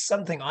 or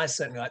something I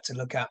certainly like to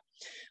look at,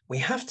 we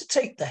have to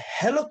take the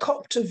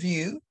helicopter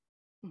view.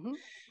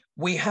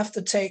 We have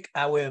to take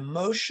our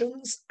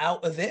emotions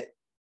out of it.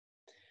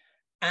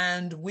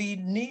 And we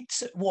need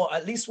to, well,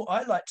 at least what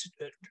I like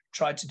to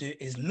try to do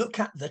is look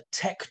at the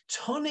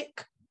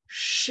tectonic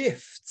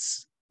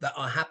shifts that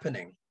are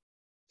happening,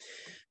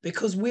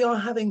 because we are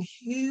having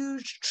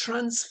huge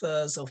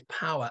transfers of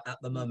power at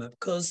the moment,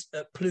 because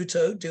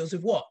Pluto deals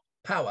with what?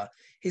 Power.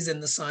 He's in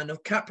the sign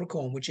of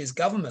Capricorn, which is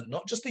government,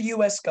 not just the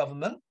US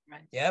government.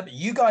 Right. Yeah, but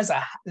you guys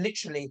are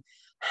literally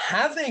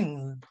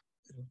having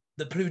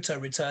the Pluto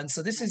return.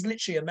 So this is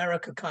literally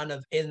America kind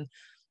of in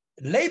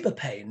labor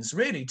pains,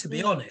 really, to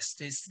be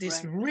honest. It's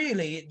this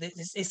really,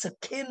 it's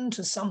akin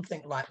to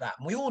something like that.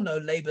 And we all know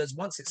labors,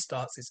 once it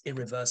starts, it's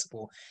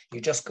irreversible. You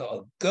just got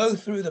to go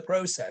through the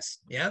process.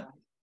 Yeah.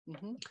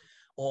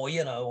 Or,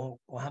 you know,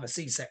 or have a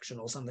C-section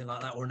or something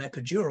like that, or an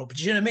epidural. But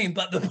you know what I mean?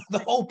 But the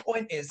whole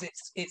point is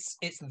it's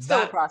still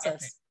that a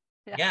process.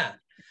 Yeah.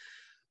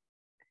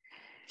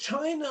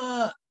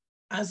 China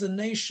as a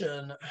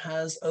nation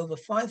has over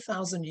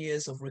 5,000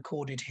 years of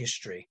recorded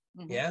history.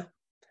 Yeah.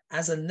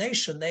 As a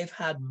nation, they've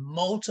had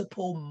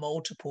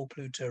multiple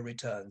Pluto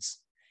returns.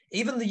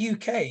 Even the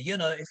UK, you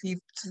know, if you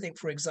think,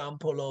 for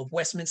example, of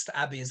Westminster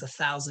Abbey is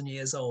 1,000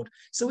 years old.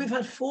 So we've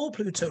had 4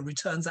 Pluto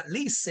returns at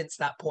least since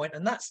that point,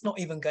 and that's not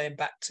even going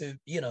back to,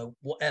 you know,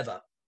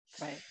 whatever.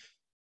 Right.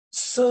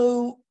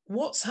 So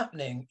what's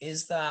happening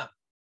is that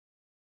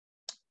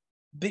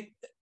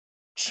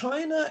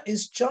China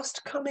is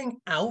just coming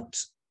out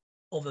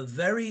of a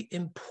very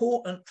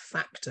important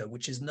factor,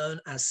 which is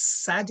known as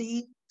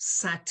Sati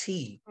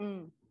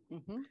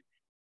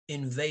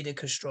in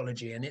Vedic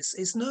astrology. And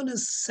it's known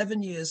as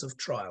 7 years of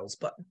trials,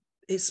 but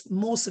it's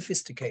more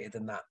sophisticated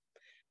than that.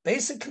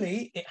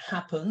 Basically, it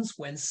happens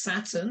when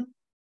Saturn,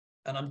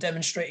 and I'm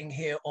demonstrating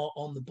here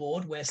on the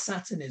board, where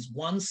Saturn is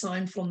 1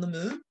 sign from the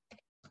moon.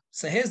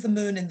 So here's the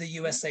moon in the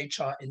USA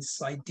chart in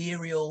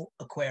sidereal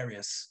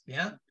Aquarius,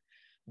 yeah?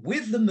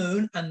 With the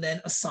moon and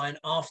then a sign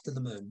after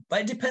the moon.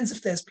 But it depends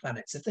if there's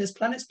planets. If there's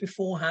planets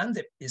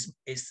beforehand,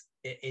 it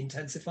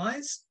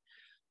intensifies.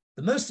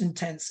 The most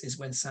intense is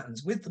when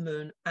Saturn's with the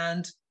moon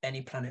and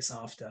any planets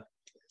after.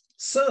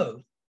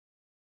 So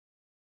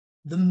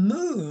the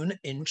moon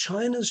in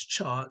China's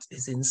chart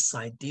is in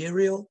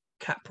sidereal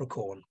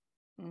Capricorn.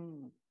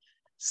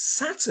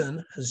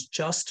 Saturn has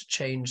just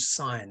changed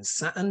signs.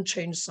 Saturn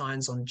changed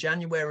signs on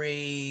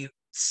January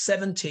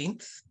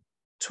 17th,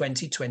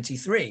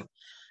 2023.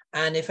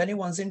 And if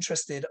anyone's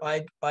interested,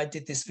 I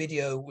did this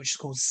video which is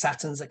called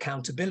Saturn's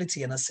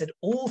Accountability. And I said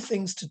all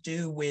things to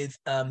do with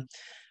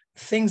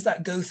things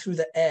that go through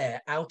the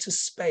air, outer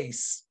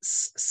space,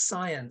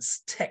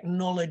 science,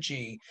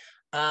 technology,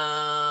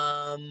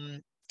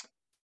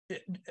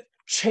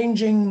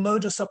 changing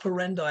modus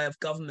operandi of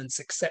governments,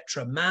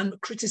 etc.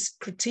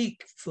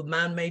 Critique for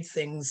man-made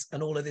things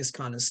and all of this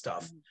kind of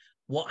stuff.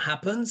 What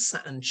happened?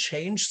 Saturn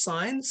changed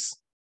signs.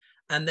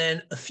 And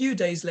then a few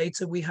days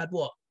later, we had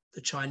what?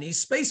 The Chinese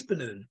space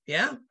balloon.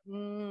 Yeah? Do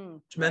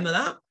you remember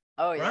that?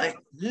 Oh, yeah. Right?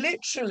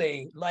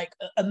 Literally, like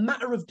a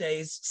matter of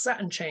days,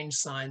 Saturn changed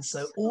signs.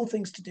 So all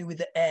things to do with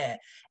the air,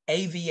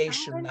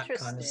 aviation, that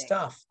kind of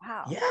stuff.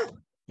 Wow.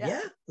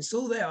 Yeah, it's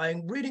all there. I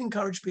really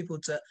encourage people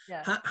to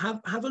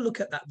have a look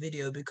at that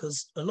video,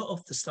 because a lot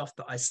of the stuff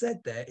that I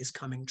said there is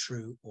coming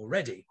true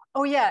already.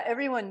 Oh yeah,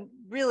 everyone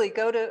really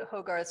go to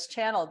Hogarth's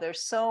channel.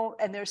 There's so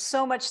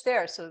much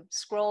there. So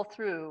scroll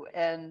through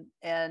and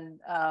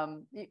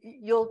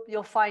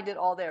you'll find it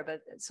all there.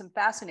 But it's some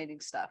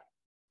fascinating stuff.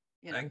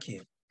 You know? Thank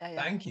you.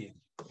 Thank you.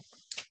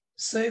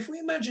 So if we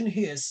imagine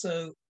here,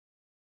 so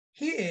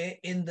here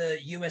in the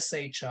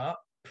USA chart,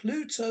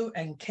 Pluto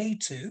and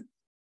K2,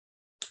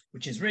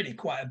 which is really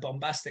quite a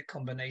bombastic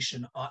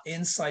combination, are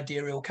in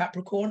sidereal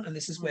Capricorn. And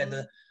this is where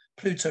the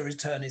Pluto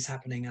return is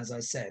happening, as I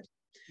said.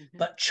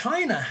 But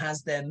China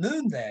has their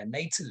moon there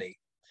natally.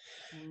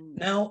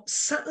 Now,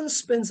 Saturn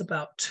spends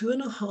about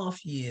 2.5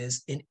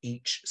 years in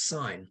each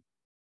sign.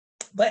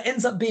 But it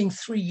ends up being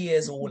 3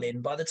 years all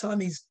in by the time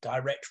he's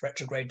direct,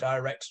 retrograde,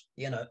 direct,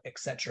 you know,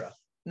 etc.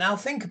 Now,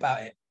 think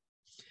about it.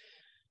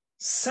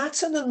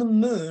 Saturn and the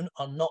moon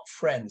are not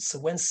friends. So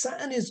when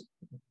Saturn is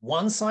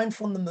 1 sign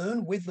from the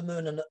moon, with the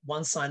moon and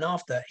 1 sign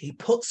after, he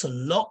puts a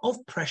lot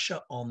of pressure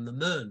on the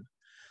moon.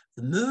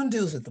 The moon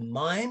deals with the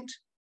mind,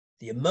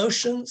 the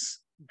emotions,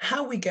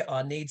 how we get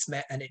our needs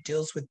met, and it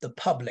deals with the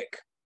public.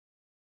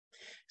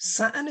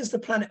 Saturn is the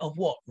planet of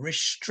what?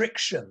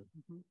 Restriction.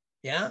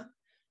 Yeah?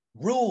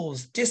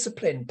 Rules,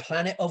 discipline,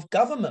 planet of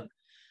government.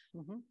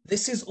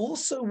 This is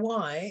also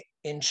why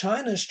in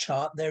China's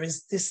chart there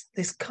is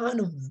this kind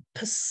of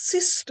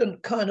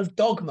persistent kind of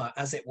dogma,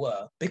 as it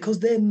were, because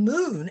their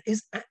moon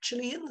is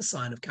actually in the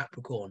sign of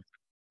Capricorn.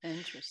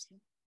 Interesting.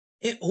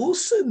 It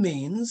also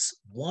means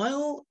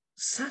while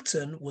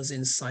Saturn was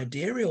in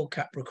sidereal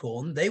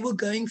Capricorn, they were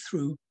going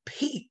through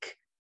peak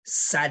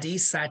Sati,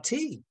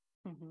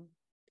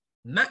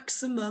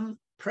 maximum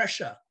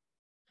pressure.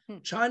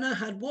 China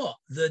had what?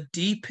 The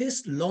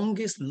deepest,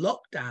 longest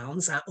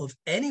lockdowns out of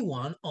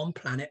anyone on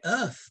planet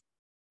Earth.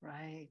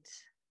 Right.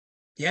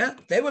 Yeah,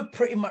 they were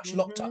pretty much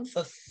locked up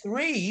for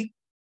 3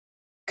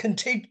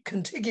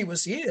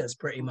 contiguous years,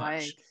 pretty much.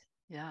 Right.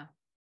 Yeah.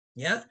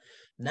 Yeah.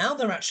 Now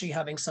they're actually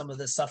having some of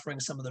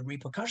the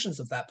repercussions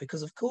of that,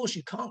 because of course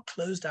you can't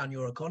close down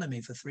your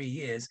economy for 3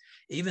 years,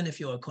 even if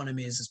your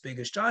economy is as big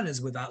as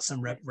China's, without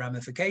some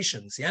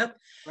ramifications. Yeah.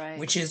 Right.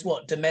 Which is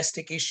what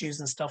domestic issues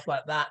and stuff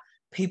like that.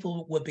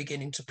 People were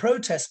beginning to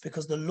protest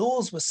because the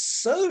laws were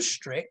so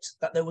strict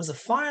that there was a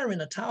fire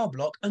in a tower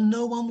block and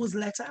no one was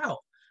let out.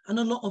 And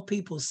a lot of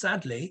people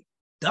sadly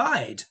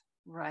died.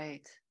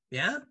 Right.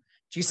 Yeah.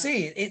 Do you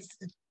see? It's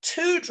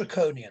too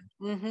draconian.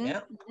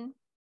 Yeah.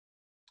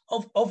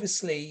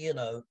 Obviously, you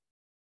know,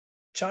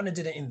 China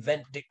didn't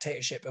invent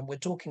dictatorship, and we're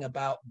talking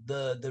about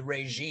the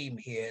regime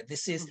here.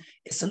 This is,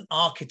 it's an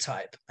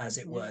archetype, as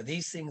it were.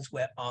 These things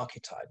were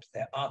archetypes.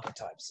 They're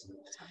archetypes.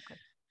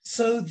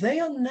 So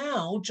they are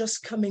now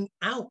just coming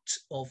out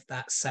of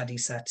that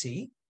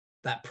sati,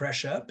 that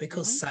pressure,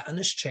 because Saturn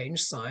has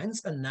changed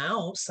signs, and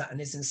now Saturn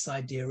is in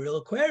sidereal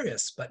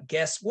Aquarius. But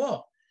guess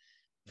what?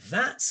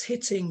 That's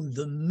hitting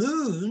the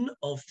moon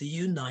of the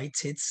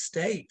United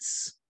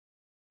States.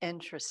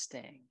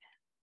 Interesting.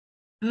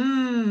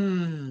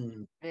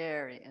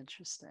 Very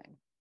interesting.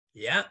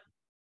 Yeah.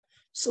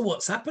 So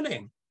what's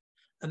happening?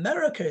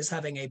 America is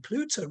having a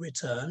Pluto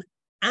return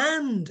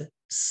and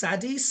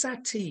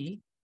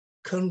Sati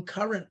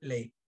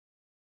concurrently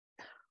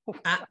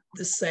at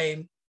the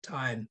same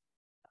time.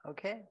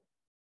 Okay.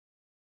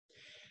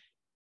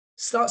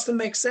 Starts to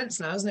make sense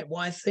now, doesn't it?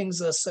 Why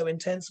things are so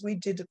intense. We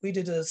did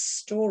a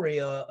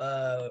story.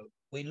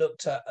 We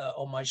looked at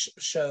on my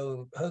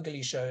show,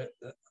 Hogarth show,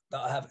 that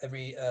I have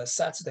every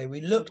Saturday.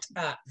 We looked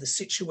at the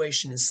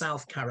situation in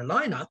South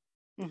Carolina,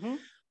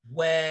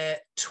 where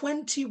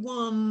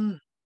 21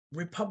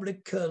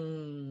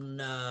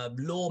 Republican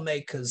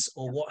lawmakers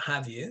or what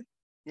have you,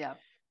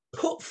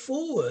 put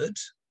forward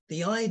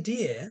the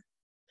idea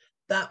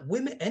that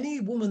women, any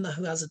woman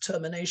who has a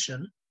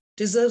termination,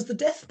 deserves the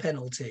death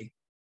penalty.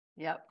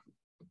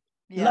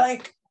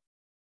 Like,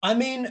 I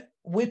mean,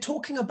 we're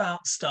talking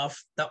about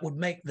stuff that would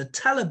make the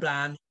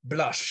Taliban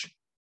blush.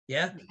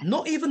 Yeah.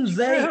 Not even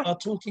they are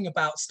talking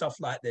about stuff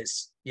like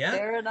this. Yeah.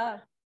 Fair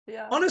enough.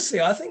 Yeah.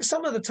 Honestly, I think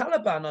some of the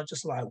Taliban are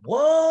just like,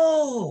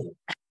 whoa.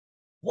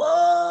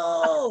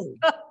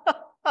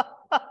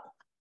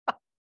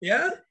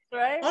 Yeah.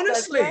 Right.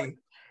 Honestly. Right.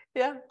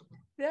 Yeah.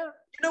 Yeah.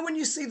 You know, when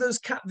you see those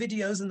cat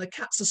videos and the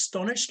cat's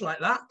astonished like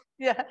that?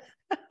 Yeah.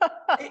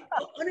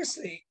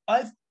 Honestly,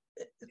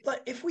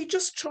 like, if we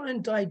just try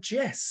and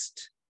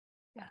digest.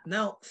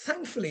 Now,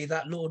 thankfully,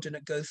 that law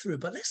didn't go through,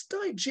 but let's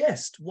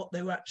digest what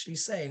they were actually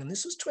saying. And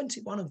this was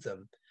 21 of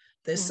them.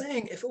 They're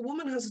saying if a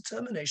woman has a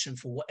termination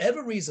for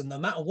whatever reason, no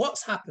matter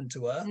what's happened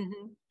to her,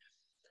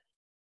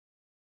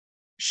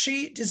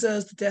 she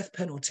deserves the death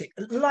penalty.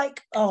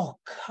 Like, oh,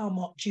 come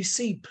on. Do you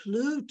see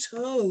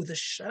Pluto, the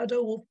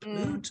shadow of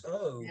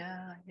Pluto?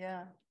 Yeah,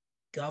 yeah.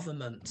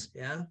 Government,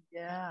 yeah?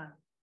 Yeah.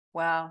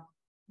 Wow.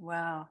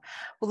 Wow.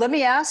 Well, let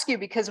me ask you,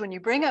 because when you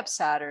bring up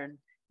Saturn,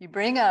 you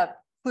bring up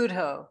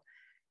Pluto,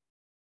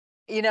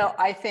 you know,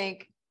 I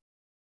think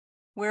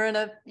we're in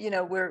a, you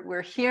know,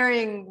 we're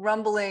hearing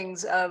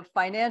rumblings of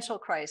financial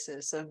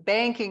crisis, of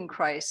banking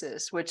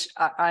crisis, which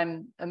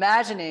I'm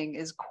imagining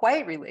is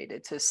quite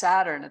related to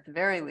Saturn at the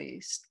very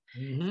least.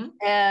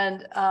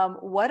 And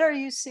what are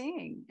you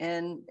seeing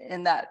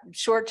in that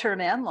short term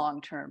and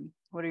long term?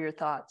 What are your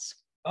thoughts?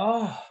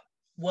 Oh,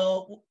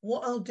 well,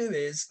 what I'll do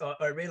is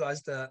I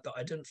realized that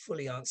I didn't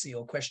fully answer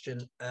your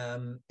question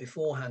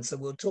beforehand. So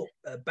we'll talk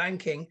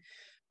banking,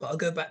 but I'll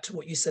go back to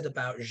what you said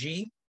about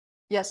Xi.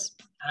 Yes.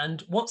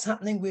 And what's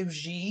happening with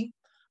Xi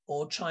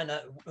or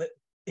China.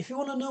 If you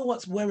want to know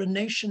where a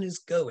nation is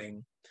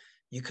going,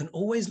 you can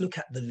always look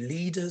at the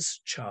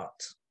leader's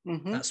chart.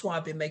 That's why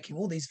I've been making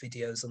all these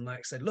videos. And like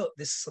I said, look,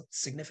 this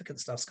significant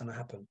stuff's going to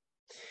happen.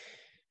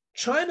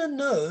 China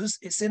knows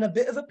it's in a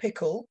bit of a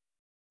pickle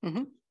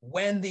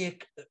when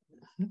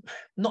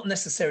not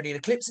necessarily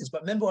eclipses,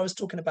 but remember I was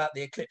talking about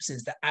the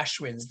eclipses, the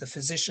Ashwins, the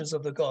physicians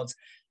of the gods,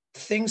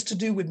 things to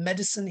do with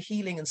medicine,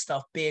 healing and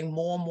stuff being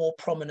more and more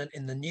prominent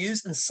in the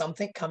news, and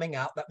something coming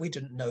out that we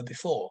didn't know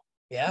before.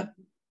 Yeah.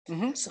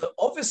 So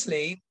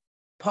obviously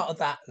part of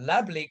that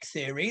lab leak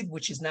theory,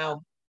 which is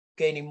now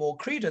gaining more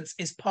credence,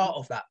 is part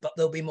of that, but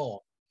there'll be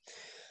more.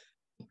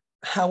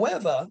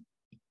 However,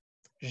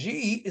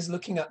 Xi is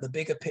looking at the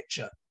bigger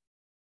picture.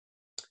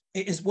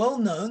 It is well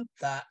known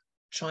that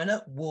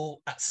China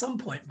will at some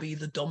point be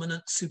the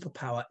dominant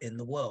superpower in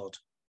the world.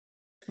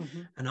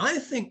 And I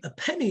think a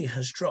penny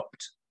has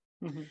dropped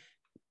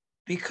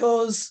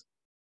because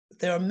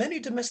there are many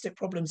domestic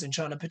problems in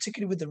China,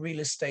 particularly with the real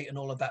estate and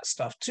all of that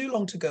stuff. Too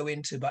long to go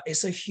into, but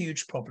it's a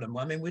huge problem.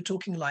 I mean, we're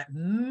talking like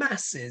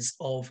masses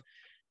of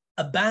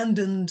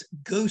abandoned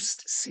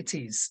ghost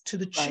cities to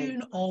the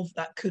tune of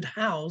that could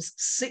house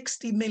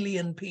 60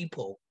 million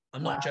people.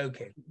 I'm not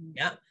joking.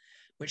 Yeah.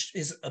 Which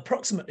is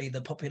approximately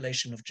the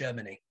population of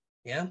Germany.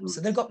 Yeah. So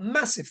they've got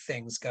massive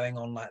things going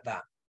on like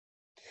that.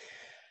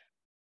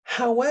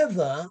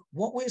 However,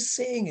 what we're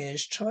seeing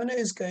is China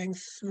is going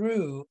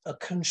through a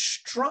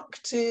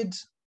constructed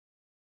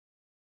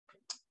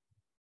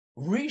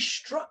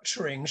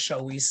restructuring,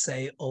 shall we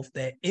say, of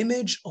their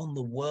image on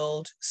the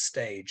world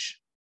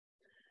stage.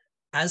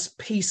 as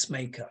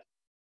peacemaker.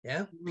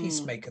 Yeah,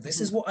 peacemaker.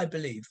 This is what I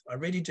believe. I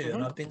really do.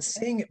 And I've been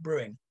seeing it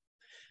brewing.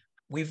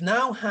 We've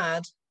now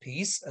had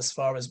peace, as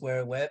far as we're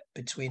aware,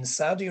 between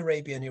Saudi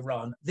Arabia and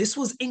Iran. This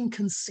was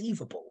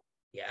inconceivable.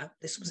 Yeah,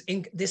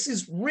 this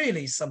is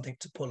really something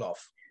to pull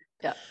off.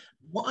 Yeah.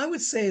 What I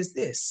would say is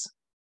this: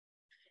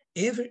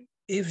 if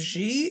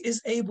Xi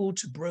is able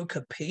to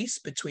broker peace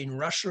between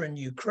Russia and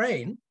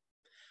Ukraine,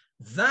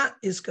 that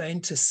is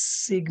going to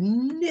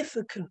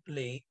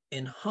significantly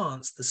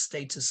enhance the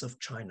status of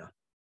China.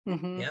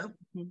 Yeah,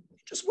 it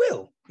just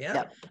will. Yeah,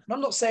 yeah. And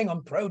I'm not saying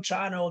I'm pro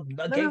China or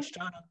against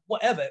China,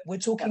 whatever. We're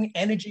talking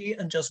energy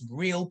and just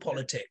real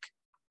politic.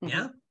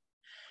 Yeah.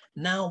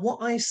 Now,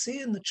 what I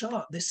see in the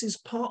chart, this is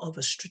part of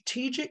a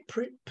strategic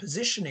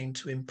positioning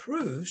to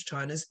improve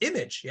China's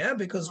image. Yeah,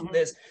 because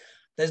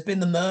there's been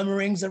the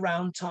murmurings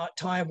around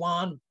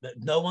Taiwan that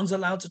no one's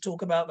allowed to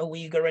talk about the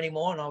Uyghur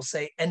anymore. And I'll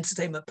say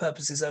entertainment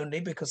purposes only,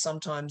 because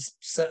sometimes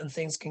certain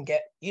things can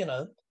get,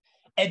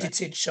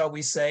 edited, shall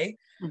we say.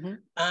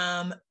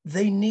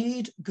 They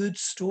need good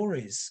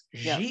stories.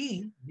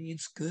 Xi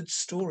needs good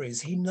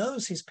stories. He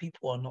knows his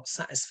people are not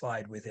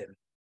satisfied with him.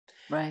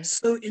 Right.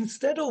 So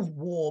instead of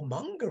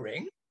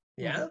warmongering,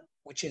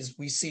 which is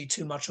we see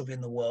too much of in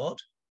the world,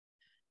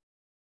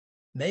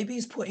 maybe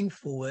he's putting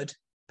forward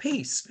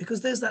peace,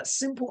 because there's that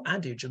simple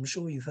adage, I'm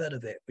sure you've heard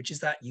of it, which is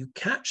that you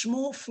catch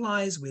more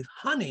flies with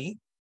honey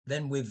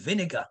than with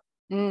vinegar.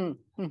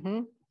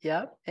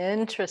 Yep.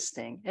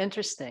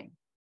 Interesting.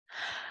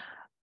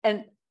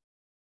 And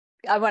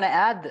I want to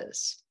add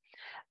this.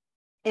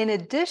 In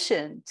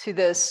addition to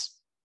this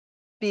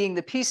being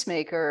the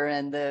peacemaker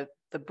and the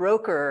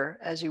broker,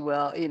 as you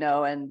will,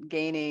 and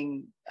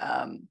gaining,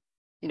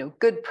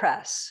 good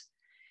press,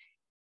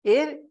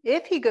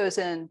 if he goes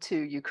into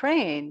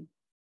Ukraine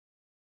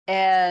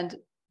and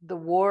the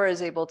war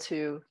is able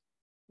to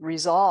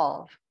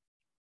resolve,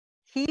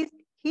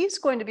 he's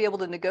going to be able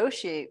to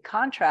negotiate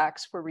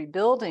contracts for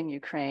rebuilding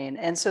Ukraine.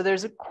 And so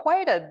there's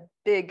quite a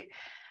big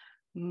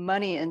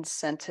money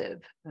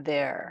incentive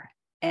there.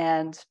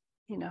 And,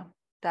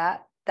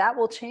 that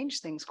will change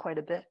things quite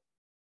a bit.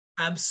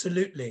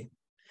 Absolutely.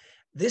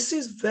 This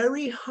is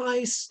very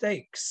high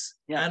stakes.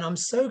 Yeah. And I'm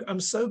so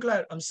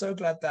glad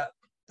that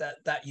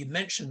you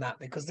mentioned that,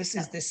 because this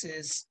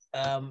is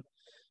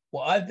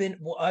what I've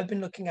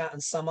been looking at,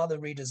 and some other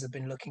readers have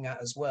been looking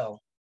at as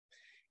well.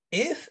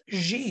 If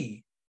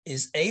Xi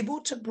is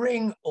able to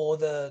bring, or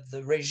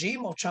the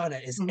regime of China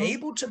is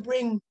able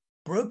to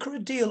broker a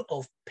deal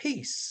of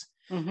peace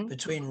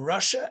between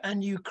Russia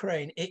and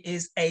Ukraine, it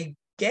is a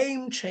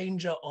game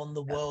changer on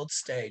the world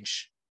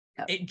stage.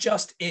 It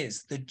just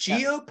is. The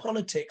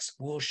geopolitics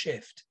will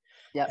shift.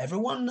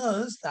 Everyone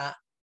knows that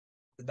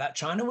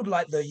China would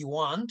like the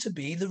yuan to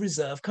be the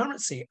reserve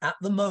currency. At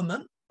the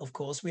moment, of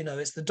course, we know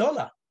it's the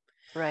dollar.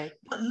 Right.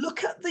 But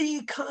look at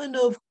the kind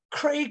of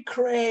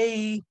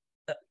cray-cray,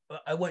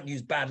 I won't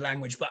use bad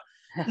language, but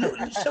look,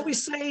 shall we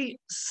say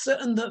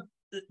certain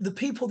the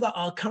people that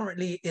are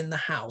currently in the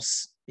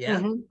House,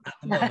 at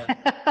the moment,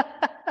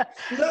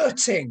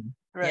 flirting,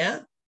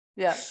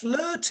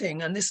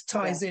 flirting, and this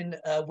ties in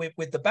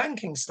with the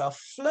banking stuff,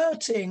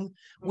 flirting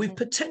with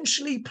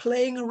potentially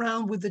playing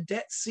around with the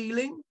debt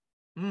ceiling.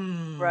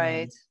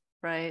 Right.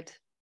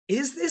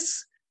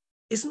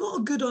 It's not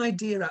a good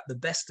idea at the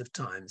best of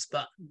times,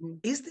 but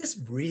is this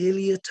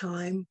really a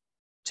time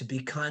to be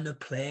kind of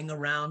playing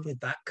around with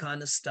that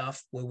kind of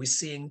stuff, where we're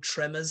seeing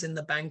tremors in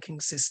the banking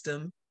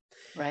system?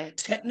 Right.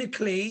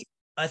 Technically,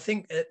 I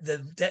think the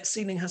debt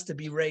ceiling has to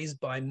be raised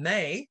by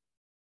May,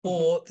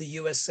 or the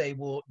USA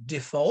will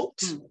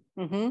default.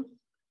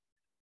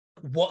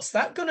 What's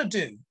that going to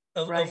do?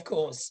 Of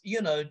course,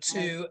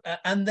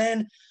 and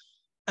then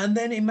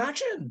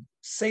imagine,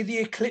 say the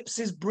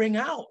eclipses bring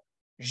out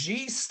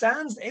Xi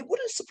stands. It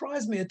wouldn't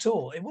surprise me at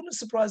all.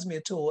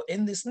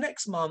 In this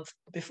next month,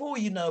 before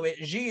you know it,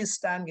 Xi is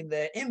standing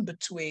there in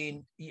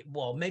between,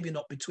 well, maybe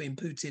not between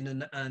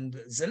Putin and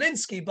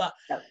Zelensky, but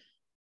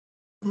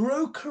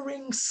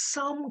brokering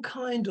some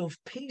kind of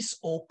peace,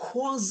 or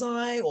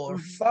quasi, or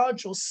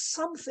fudge, or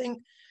something,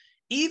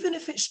 even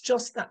if it's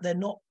just that the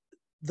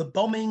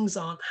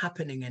bombings aren't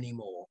happening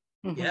anymore.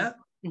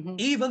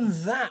 Even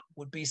that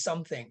would be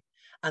something.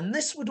 And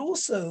this would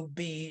also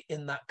be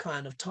in that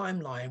kind of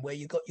timeline where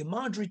you've got your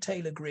Marjorie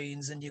Taylor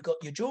Greens, and you've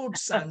got your George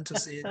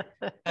Santos,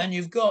 and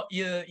you've got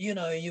your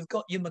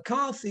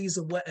McCarthy's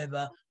or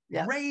whatever,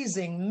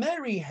 raising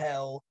merry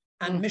hell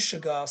and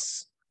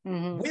Michigas.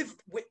 With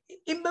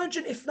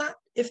imagine if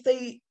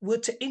they were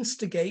to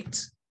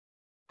instigate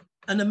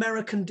an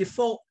American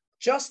default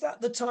just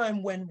at the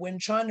time when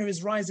China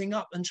is rising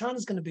up, and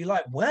China's going to be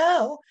like,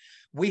 well,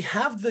 we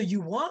have the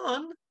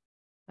yuan.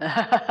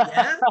 Right.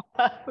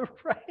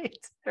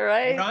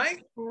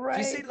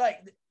 You see, like,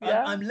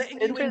 I'm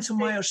letting you into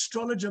my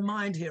astrologer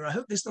mind here. I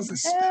hope this doesn't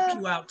spook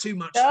you out too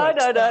much. No.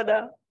 You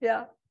know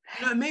what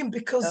I mean?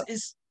 Because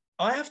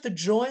I have to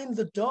join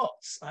the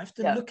dots. I have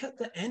to look at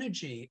the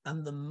energy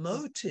and the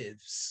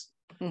motives.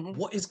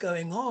 What is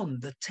going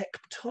on? The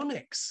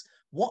tectonics.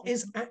 what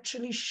is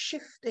actually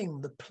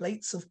shifting the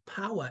plates of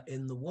power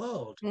in the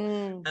world.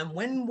 Mm. And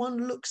when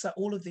one looks at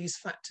all of these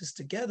factors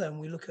together, and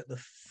we look at the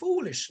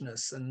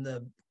foolishness and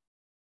the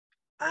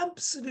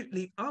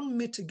absolutely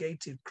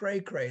unmitigated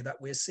cray-cray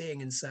that we're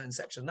seeing in certain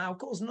sections. Now, of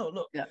course, no,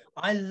 look, Yeah.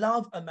 I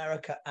love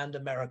America and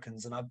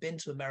Americans, and I've been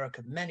to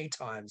America many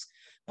times,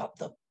 but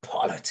the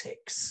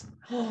politics,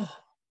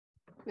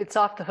 It's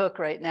off the hook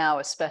right now,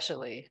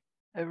 especially.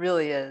 It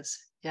really is.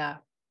 Yeah.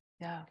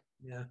 Yeah.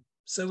 yeah.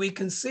 So we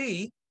can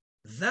see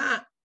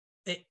that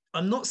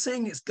I'm not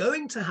saying it's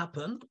going to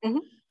happen,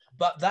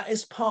 but that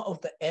is part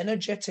of the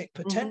energetic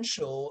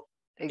potential.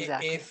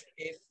 Exactly.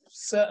 If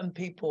certain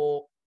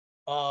people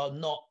are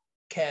not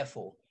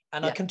careful.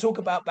 And I can talk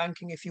about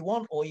banking if you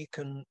want, or you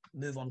can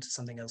move on to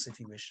something else if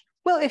you wish.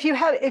 Well, if you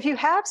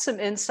have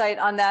some insight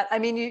on that, I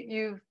mean,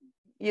 you've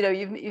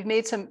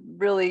made some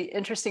really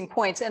interesting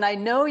points, and I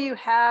know you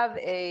have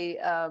a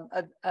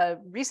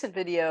recent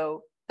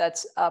video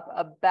that's up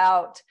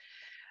about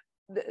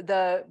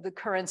the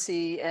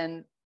currency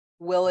and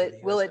will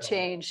it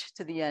change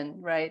to the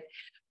end, right?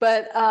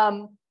 But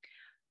what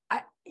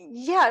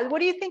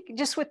do you think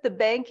just with the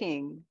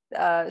banking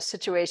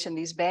situation,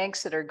 these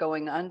banks that are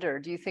going under?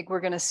 Do you think we're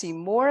going to see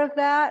more of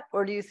that,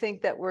 or do you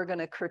think that we're going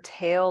to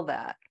curtail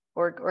that,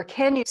 or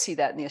can you see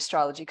that in the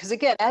astrology? Because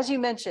again, as you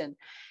mentioned,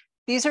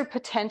 these are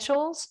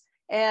potentials,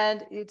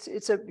 and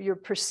you're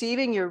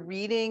perceiving, you're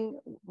reading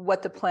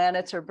what the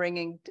planets are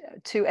bringing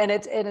to, and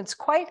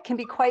can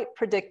be quite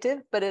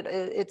predictive, but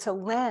it's a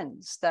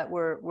lens that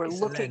we're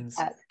looking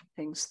at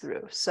things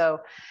through.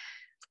 So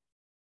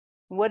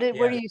what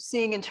are you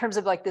seeing in terms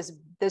of like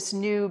this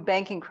new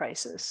banking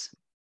crisis?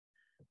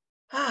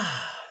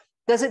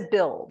 Does it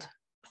build?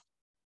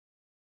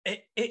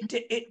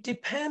 It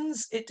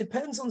depends. It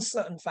depends on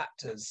certain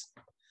factors.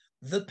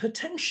 The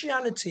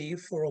potentiality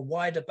for a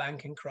wider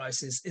banking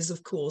crisis is,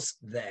 of course,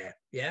 there.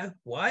 Yeah.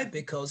 Why?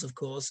 Because, of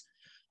course,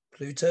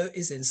 Pluto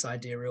is in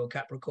sidereal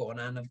Capricorn.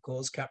 And, of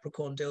course,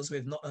 Capricorn deals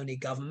with not only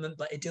government,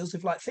 but it deals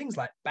with like things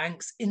like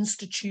banks,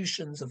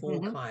 institutions of all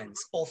kinds,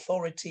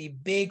 authority,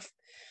 big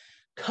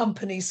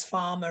companies,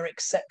 pharma,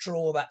 etc.,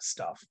 all that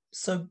stuff.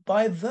 So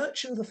by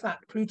virtue of the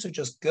fact Pluto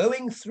just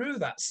going through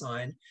that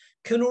sign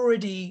can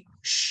already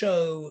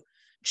show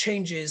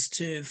changes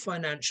to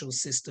financial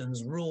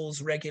systems,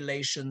 rules,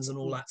 regulations, and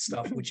all that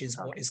stuff, which is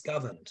what is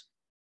governed.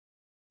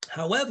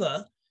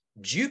 However,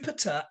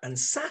 Jupiter and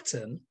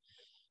Saturn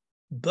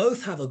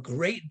both have a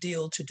great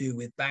deal to do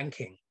with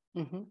banking.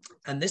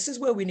 And this is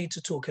where we need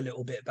to talk a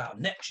little bit about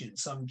Neptune.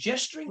 So I'm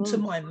gesturing to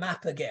my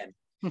map again.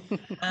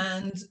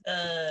 And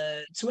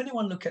to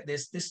anyone look at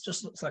this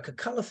just looks like a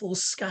colorful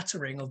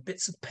scattering of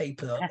bits of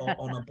paper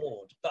on a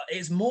board, but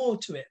it's more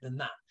to it than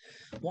that.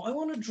 What I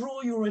want to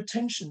draw your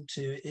attention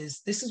to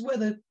is this is where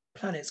the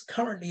planets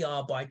currently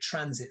are by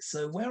transit.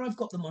 So where I've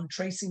got them on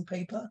tracing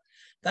paper,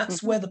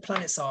 that's where the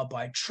planets are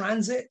by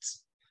transit.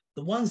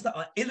 The ones that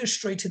are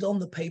illustrated on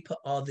the paper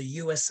are the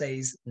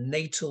USA's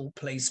natal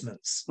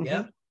placements.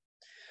 Yeah.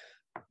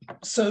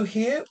 So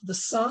here, the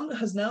sun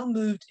has now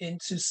moved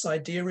into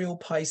sidereal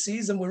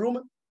Pisces, and we're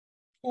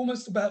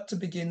almost about to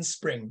begin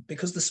spring,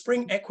 because the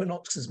spring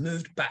equinox has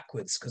moved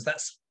backwards, because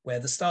that's where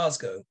the stars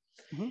go.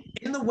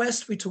 In the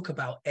West, we talk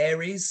about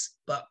Aries,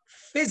 but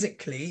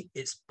physically,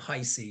 it's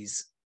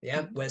Pisces,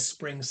 yeah, where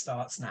spring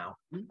starts now,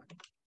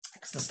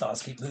 because the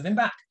stars keep moving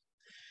back.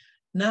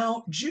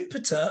 Now,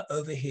 Jupiter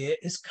over here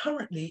is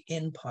currently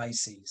in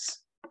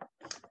Pisces.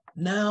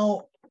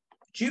 Now,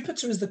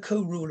 Jupiter is the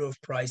co-ruler of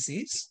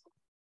Pisces.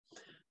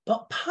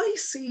 But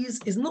Pisces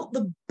is not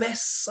the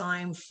best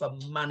sign for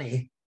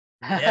money.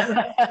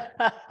 Yeah.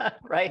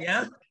 Right.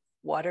 Yeah.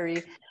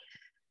 Watery.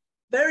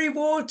 Very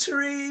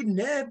watery,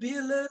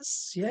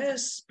 nebulous,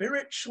 yes,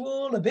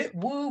 spiritual, a bit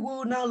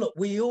woo-woo. Now, look,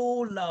 we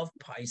all love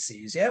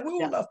Pisces. Yeah, we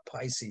all love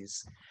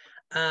Pisces.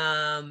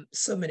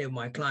 So many of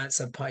my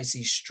clients are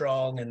Pisces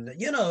strong, and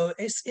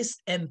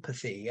it's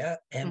empathy, yeah,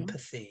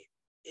 empathy,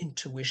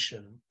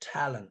 intuition,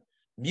 talent,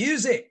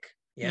 music,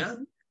 yeah.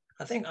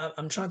 I think I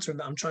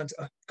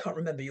can't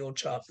remember your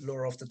chart,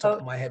 Laura, off the top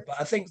of my head,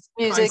 but I think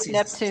music, Pisces,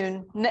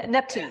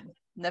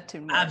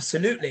 Neptune.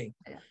 Absolutely.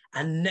 Yeah.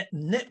 And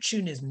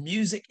Neptune is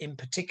music in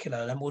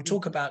particular. And we'll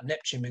talk about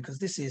Neptune because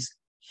this is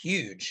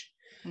huge.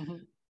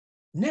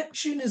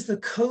 Neptune is the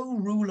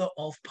co-ruler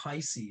of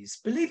Pisces.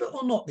 Believe it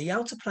or not, the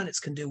outer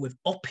planets can deal with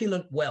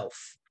opulent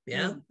wealth.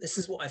 Yeah, this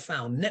is what I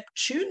found.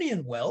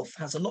 Neptunian wealth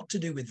has a lot to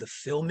do with the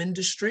film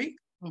industry,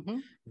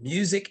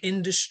 music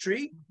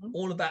industry,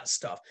 all of that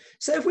stuff.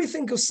 So if we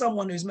think of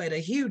someone who's made a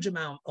huge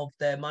amount of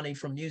their money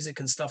from music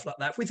and stuff like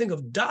that, if we think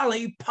of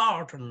Dolly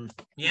Parton,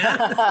 yeah.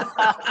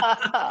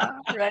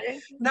 Right.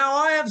 Now,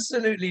 I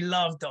absolutely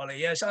love Dolly.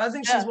 Yes, I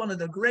think she's one of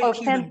the great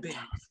human beings.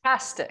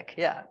 Fantastic.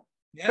 Yeah.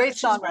 Great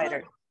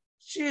songwriter.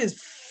 She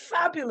is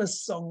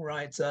fabulous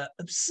songwriter,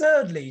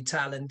 absurdly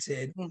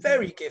talented,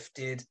 very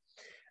gifted.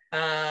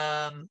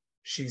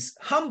 She's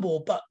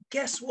humble, but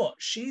guess what?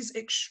 She's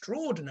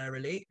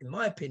extraordinarily, in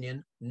my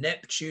opinion,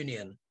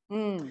 Neptunian.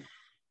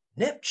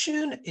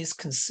 Neptune is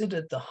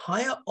considered the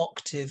higher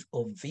octave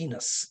of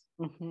Venus.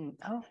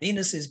 Oh.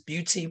 Venus is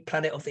beauty,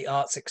 planet of the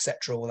arts,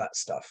 etc., all that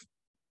stuff.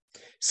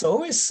 So I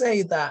always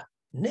say that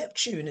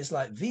Neptune is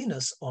like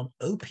Venus on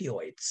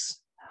opioids.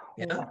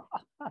 Yeah.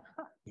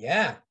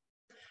 Yeah.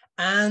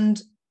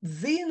 And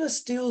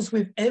Venus deals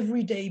with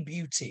everyday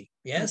beauty.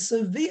 Yeah.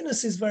 So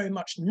Venus is very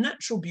much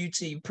natural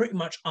beauty, pretty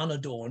much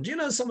unadorned. You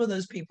know, some of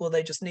those people,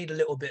 they just need a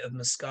little bit of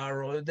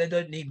mascara, or they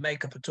don't need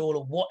makeup at all,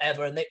 or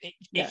whatever, and it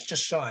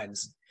just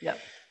shines. Yep.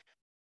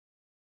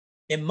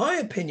 In my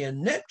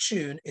opinion,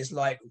 Neptune is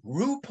like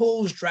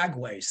RuPaul's Drag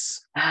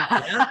Race.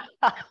 Yeah.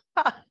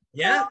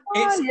 Yeah.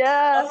 It's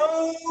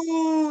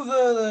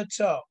over the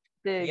top.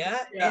 Big.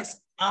 Yeah.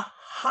 It's a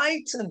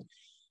heightened.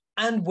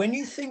 And when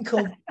you think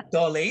of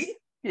Dolly,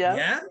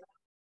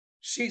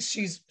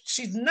 she's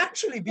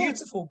naturally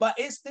beautiful, but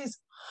it's this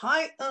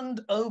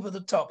heightened over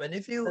the top. And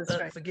if you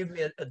forgive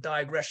me a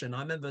digression,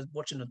 I remember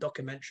watching a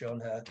documentary on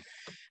her,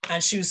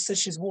 and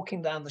she's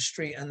walking down the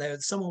street, and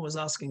someone was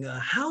asking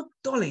her,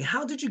 Dolly,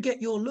 how did you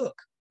get your look?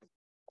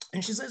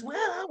 And she says, well,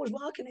 I was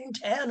walking in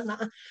town and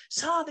I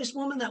saw this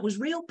woman that was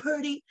real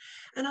pretty.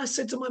 And I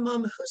said to my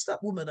mom, who's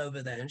that woman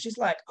over there? And she's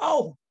like,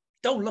 oh,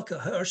 don't look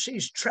at her.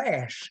 She's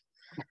trash.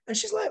 And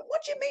she's like,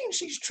 what do you mean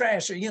she's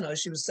trash? Or, you know,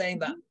 she was saying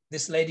that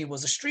this lady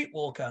was a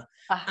streetwalker.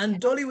 And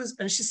Dolly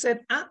and she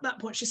said, at that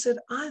point, she said,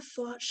 I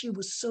thought she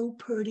was so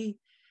pretty.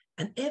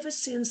 And ever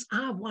since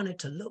I wanted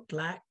to look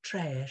like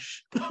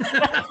trash.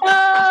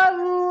 I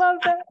love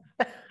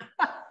it.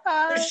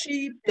 So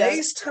she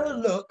based her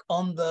look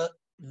on the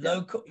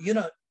local, you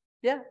know,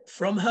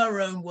 from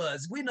her own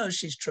words. We know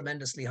she's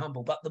tremendously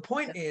humble, but the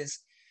point is,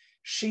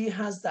 she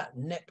has that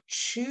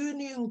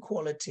Neptunian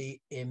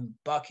quality in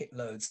bucket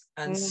loads.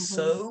 And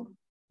so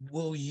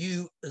will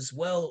you as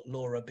well,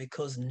 Laura,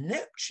 because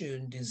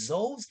Neptune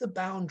dissolves the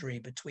boundary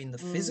between the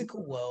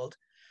physical world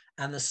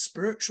and the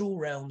spiritual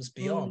realms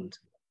beyond.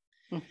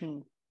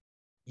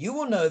 You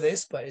will know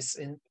this, but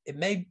it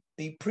may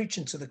be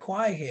preaching to the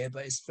choir here,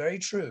 but it's very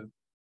true.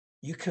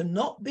 You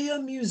cannot be a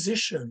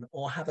musician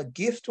or have a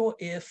gift or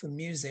ear for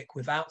music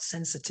without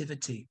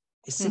sensitivity.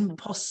 It's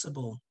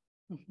impossible.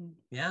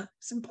 Yeah,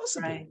 it's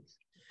impossible. Right.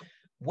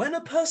 When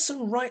a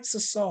person writes a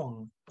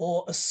song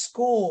or a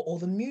score or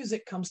the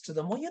music comes to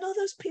them, well, you know,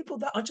 those people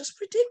that are just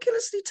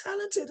ridiculously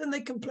talented and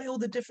they can play all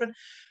the different...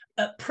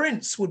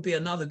 Prince would be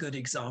another good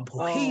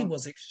example. He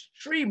was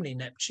extremely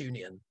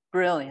Neptunian.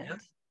 Brilliant. Yeah?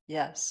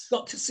 Yes.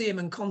 Got to see him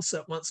in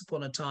concert once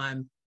upon a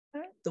time.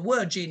 The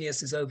word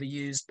genius is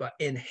overused, but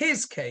in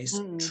his case,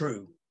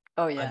 true.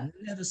 Oh, yeah. I've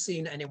never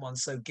seen anyone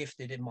so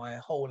gifted in my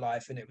whole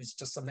life, and it was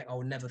just something I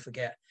will never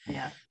forget.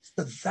 Yeah.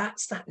 So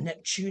that's that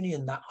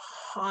Neptunian, that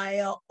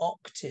higher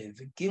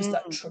octave. It gives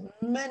that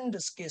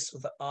tremendous gift for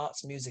the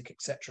arts, music,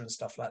 etc., and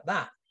stuff like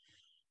that.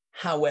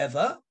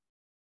 However,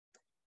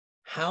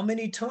 how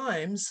many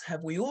times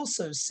have we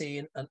also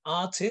seen an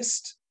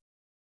artist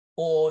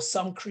or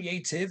some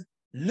creative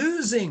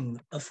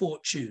losing a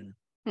fortune?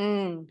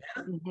 Or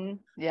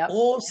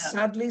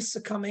sadly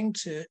succumbing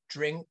to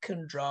drink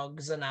and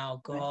drugs and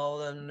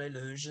alcohol and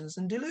illusions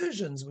and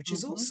delusions, which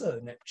is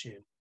also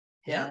Neptune.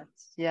 Yeah.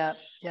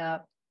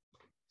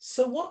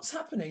 So what's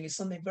happening is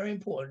something very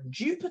important.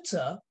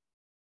 Jupiter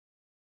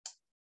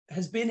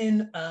has been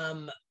in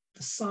the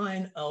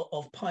sign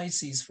of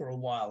Pisces for a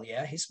while.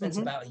 Yeah, he spends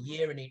about a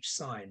year in each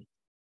sign.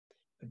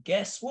 But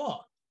guess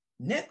what?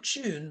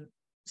 Neptune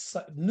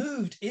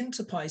moved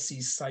into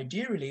Pisces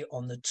sidereally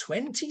on the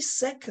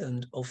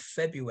 22nd of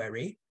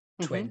February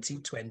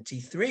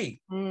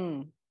 2023.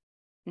 So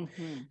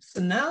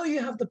now you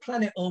have the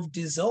planet of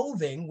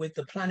dissolving with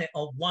the planet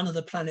of one of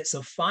the planets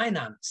of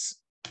finance.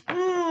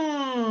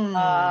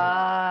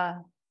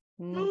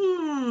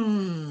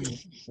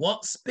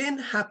 What's been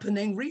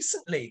happening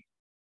recently?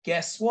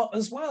 Guess what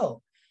as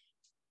well?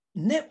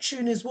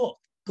 Neptune is what?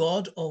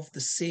 God of the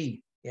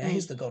sea. Yeah,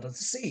 he's the god of the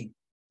sea.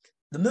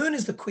 The moon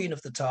is the queen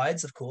of the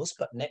tides, of course,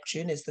 but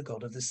Neptune is the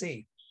god of the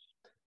sea.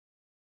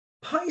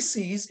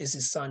 Pisces is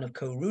his sign of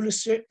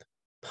co-rulership.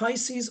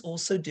 Pisces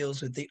also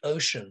deals with the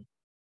ocean.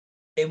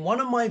 In one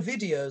of my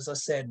videos, I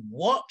said,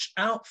 watch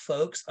out,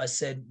 folks. I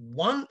said,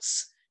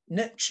 once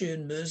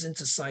Neptune moves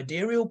into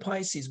sidereal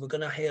Pisces, we're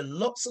going to hear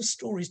lots of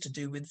stories to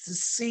do with the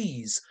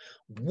seas,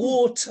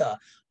 water,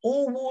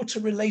 all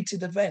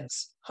water-related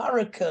events,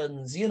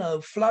 hurricanes, you know,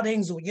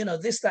 floodings, or, you know,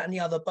 this, that, and the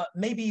other, but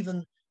maybe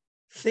even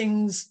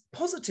things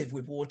positive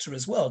with water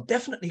as well.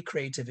 Definitely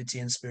creativity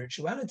and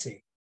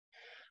spirituality.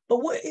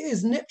 But what it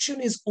is,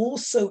 Neptune is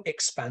also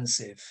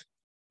expansive.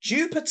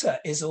 Jupiter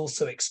is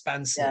also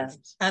expansive,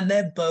 and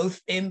they're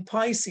both in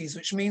Pisces,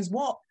 which means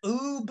what?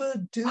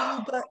 Uber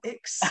duper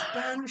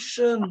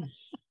expansion.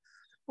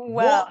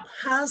 What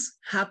has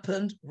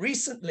happened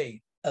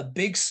recently? A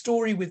big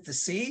story with the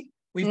sea.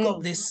 We've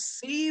got this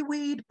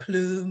seaweed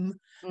plume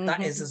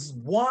that is as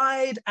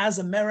wide as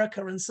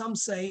America, and some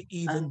say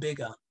even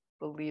bigger.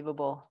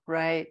 Believable.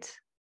 Right.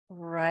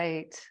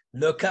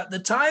 Look at the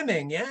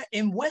timing. Yeah.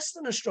 In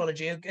Western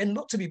astrology, and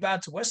not to be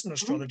bad to Western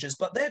astrologers,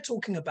 but they're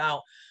talking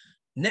about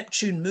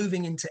Neptune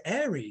moving into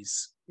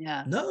Aries.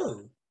 Yeah.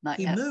 No,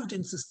 he moved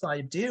into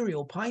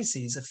sidereal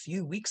Pisces a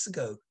few weeks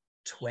ago.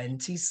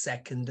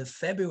 22nd of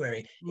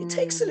February. It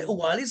takes a little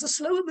while. He's a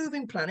slower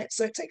moving planet,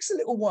 so it takes a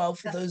little while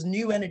for those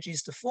new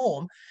energies to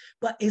form.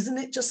 But isn't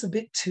it just a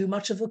bit too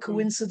much of a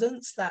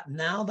coincidence that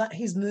now that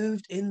he's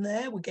moved in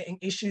there, we're getting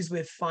issues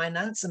with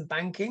finance and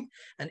banking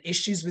and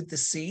issues with the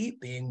sea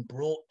being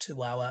brought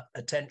to our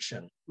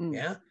attention?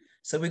 Yeah.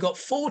 So we got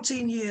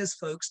 14 years,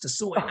 folks, to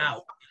sort it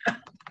out.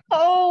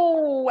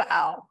 Oh,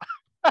 wow.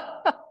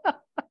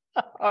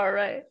 All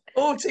right.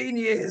 14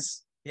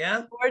 years.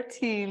 Yeah.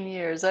 14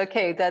 years.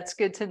 Okay, that's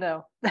good to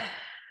know.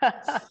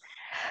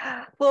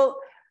 Well,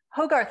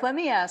 Hogarth, let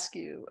me ask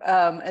you,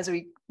 as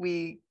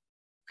we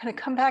kind of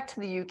come back to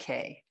the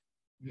UK,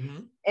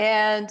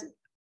 and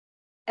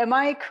am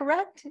I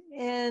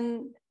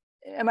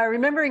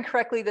remembering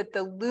correctly that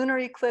the lunar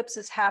eclipse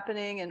is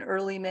happening in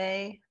early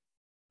May?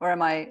 Or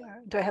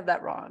do I have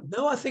that wrong?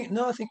 No, I think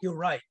you're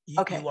right.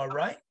 Okay. You are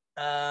right.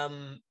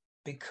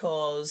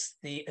 Because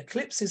the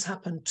eclipses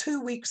happen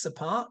 2 weeks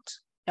apart.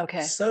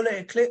 Okay. Solar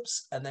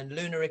eclipse and then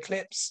lunar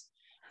eclipse.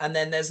 And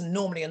then there's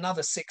normally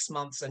another 6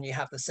 months and you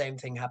have the same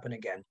thing happen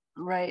again.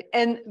 Right.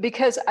 And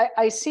because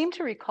I seem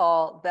to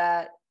recall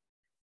that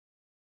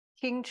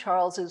King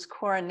Charles's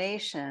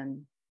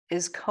coronation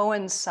is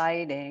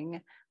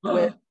coinciding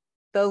with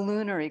the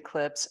lunar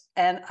eclipse.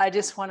 And I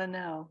just want to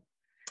know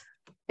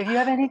if you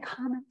have any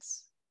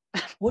comments.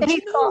 Well, do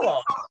you know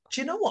what?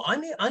 Do you know what?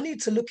 I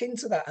need to look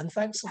into that. And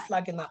thanks for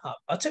flagging that up.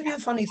 I'll tell you a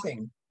funny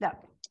thing. Yeah.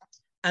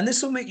 And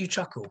this will make you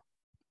chuckle.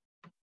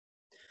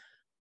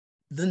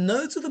 The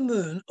nodes of the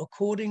moon,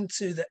 according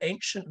to the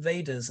ancient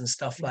Vedas and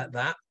stuff like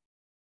that,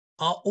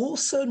 are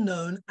also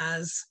known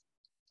as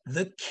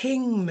the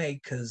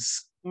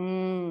kingmakers.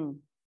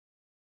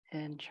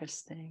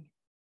 Interesting.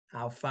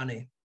 How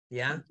funny.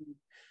 Yeah.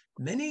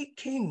 Many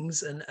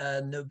kings and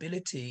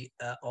nobility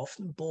are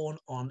often born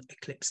on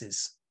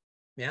eclipses.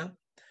 Yeah.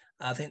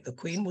 I think the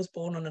Queen was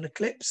born on an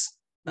eclipse.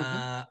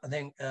 I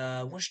think,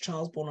 was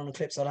Charles born on an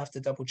eclipse? I'll have to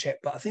double check.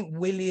 But I think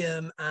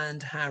William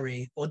and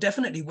Harry, or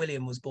definitely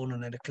William, was born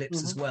on an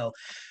eclipse as well.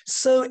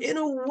 So in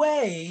a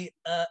way,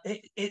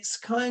 it's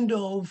kind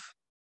of,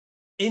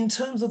 in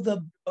terms of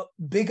the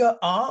bigger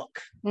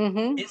arc,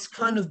 it's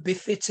kind of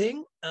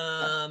befitting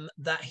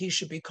that he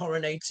should be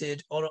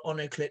coronated on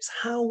an eclipse.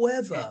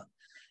 However,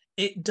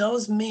 it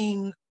does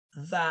mean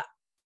that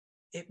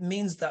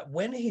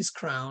when he's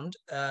crowned,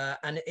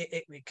 and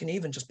it can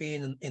even just be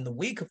in the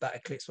week of that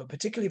eclipse, but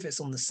particularly if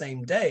it's on the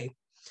same day,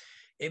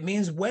 it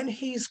means when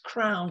he's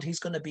crowned, he's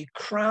going to be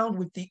crowned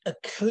with the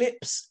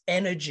eclipse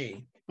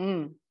energy.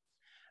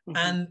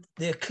 And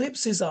the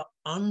eclipses are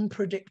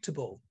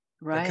unpredictable.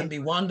 They can be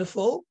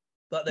wonderful,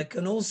 but they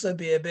can also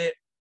be a bit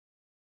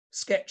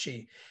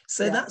sketchy.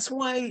 So that's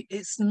why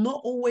it's not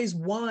always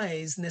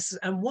wise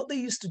necessarily. And what they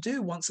used to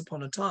do once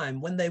upon a time,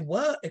 when they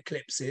were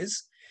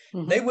eclipses,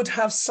 they would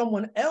have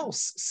someone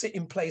else sit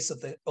in place of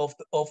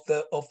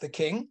the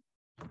king,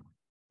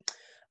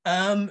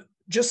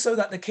 just so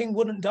that the king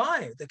wouldn't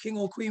die, the king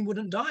or queen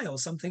wouldn't die, or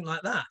something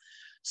like that.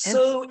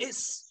 So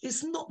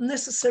it's not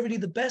necessarily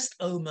the best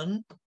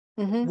omen.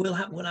 We'll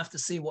have to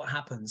see what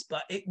happens,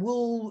 but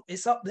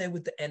it's up there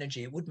with the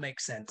energy. It would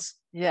make sense.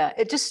 Yeah,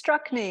 it just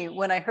struck me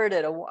when I heard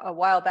it a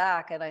while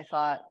back, and I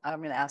thought, I'm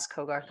going to ask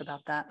Hogarth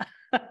about that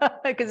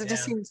because it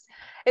just seems,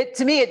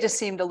 to me, it just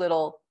seemed a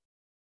little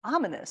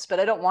ominous, but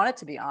I don't want it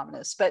to be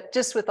ominous. But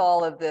just with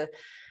all of the,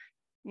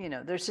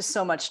 there's just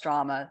so much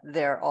drama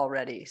there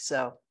already.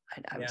 So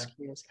I was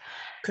curious.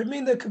 Could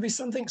mean there could be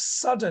something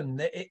sudden.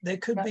 There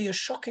could be a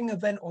shocking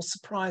event or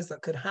surprise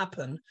that could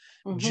happen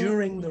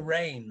during the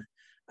reign.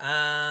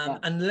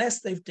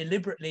 Unless they've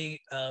deliberately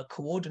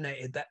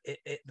coordinated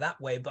that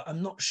way. But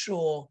I'm not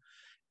sure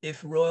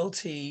if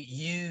royalty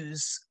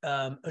use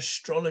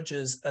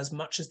astrologers as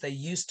much as they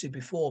used to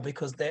before,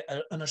 because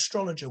an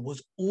astrologer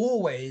was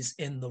always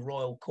in the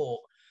royal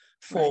court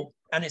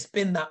and it's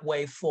been that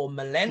way for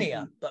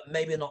millennia, but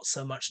maybe not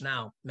so much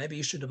now. Maybe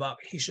he should have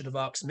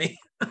asked me.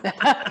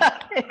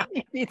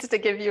 He needs to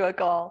give you a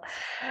call.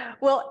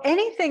 Well,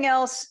 anything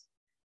else?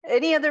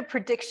 Any other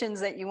predictions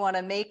that you want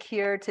to make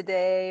here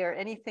today, or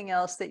anything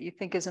else that you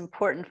think is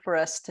important for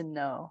us to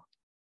know?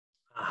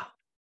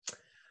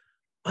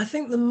 I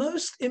think the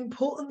most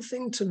important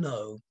thing to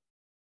know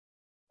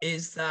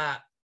is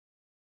that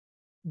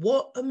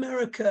what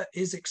America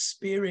is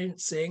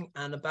experiencing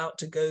and about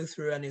to go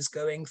through and is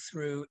going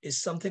through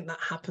is something that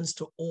happens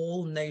to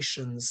all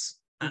nations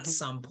at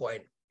some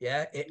point.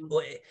 Yeah.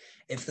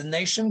 If the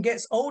nation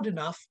gets old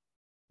enough,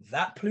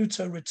 that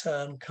Pluto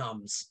return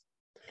comes.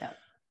 Yeah.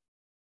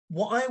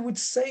 What I would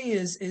say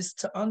is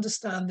to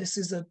understand this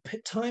is a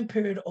time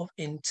period of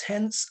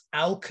intense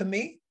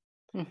alchemy.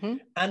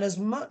 And as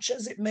much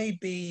as it may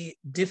be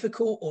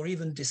difficult or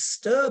even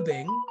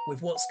disturbing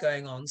with what's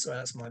going on, sorry,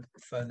 that's my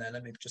phone there.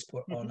 Let me just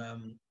put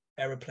on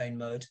airplane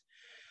mode.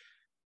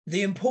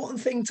 The important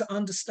thing to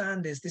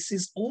understand is this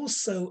is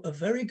also a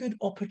very good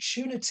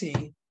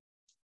opportunity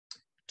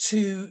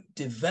to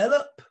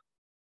develop,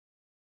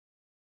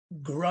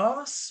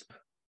 grasp,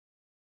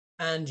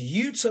 and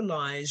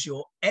utilize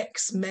your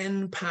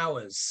X-Men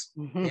powers.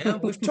 Yeah,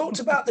 we've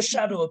talked about the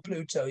shadow of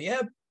Pluto.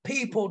 Yeah,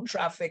 people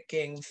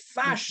trafficking,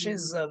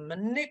 fascism,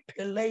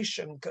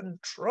 manipulation,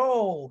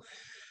 control,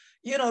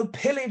 you know,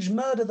 pillage,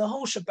 murder, the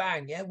whole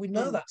shebang. Yeah, we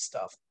know that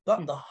stuff.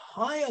 But the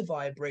higher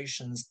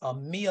vibrations are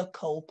mea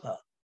culpa,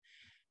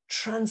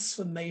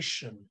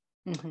 transformation,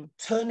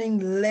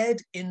 turning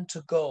lead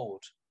into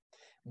gold.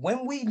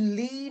 When we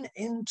lean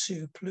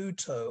into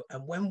Pluto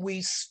and when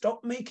we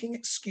stop making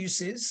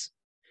excuses,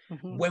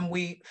 when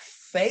we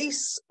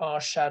face our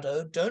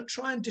shadow, don't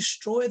try and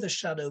destroy the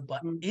shadow,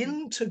 but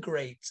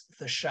integrate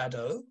the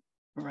shadow.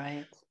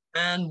 Right.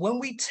 And when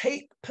we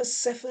take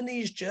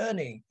Persephone's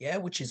journey, yeah,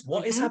 which is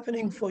what is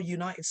happening for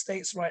United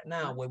States right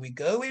now, where we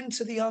go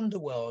into the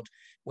underworld,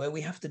 where we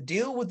have to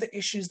deal with the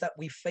issues that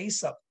we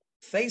face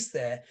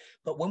there.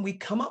 But when we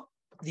come up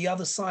the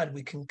other side,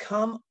 we can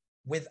come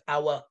with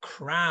our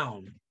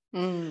crown.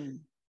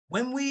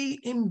 When we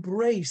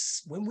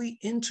embrace, when we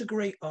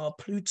integrate our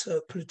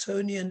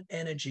Plutonian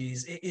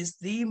energies, it is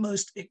the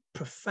most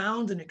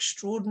profound and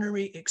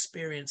extraordinary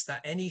experience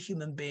that any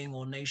human being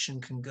or nation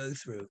can go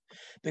through.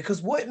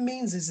 Because what it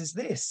means is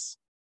this: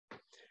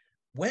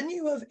 when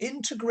you have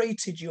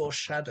integrated your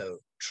shadow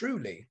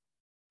truly,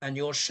 and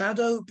your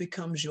shadow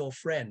becomes your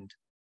friend,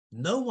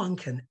 no one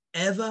can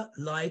ever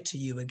lie to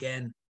you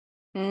again.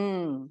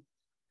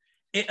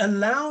 It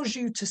allows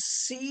you to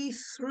see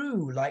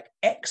through, like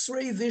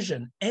X-ray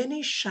vision,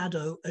 any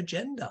shadow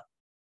agenda.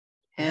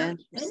 Yeah?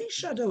 Any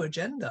shadow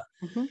agenda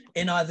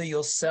in either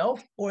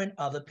yourself or in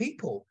other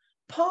people.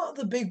 Part of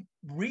the big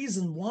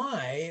reason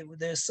why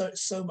there's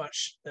so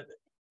much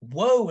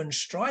woe and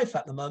strife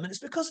at the moment is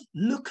because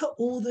look at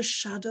all the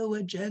shadow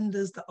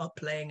agendas that are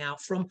playing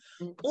out from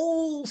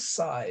all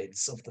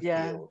sides of the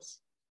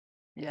fields.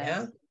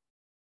 Yeah?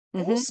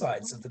 All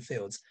sides of the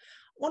fields.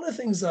 One of the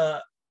things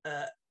that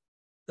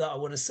I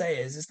want to say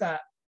is that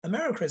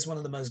America is one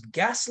of the most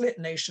gaslit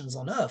nations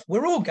on earth.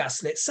 We're all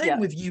gaslit. Same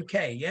with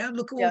UK. Yeah.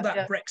 Look at all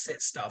that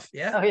Brexit stuff.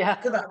 Yeah. Oh, yeah.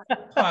 Look at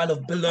that pile of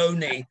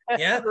baloney.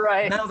 Yeah.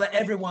 Right. Now that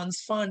everyone's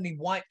finally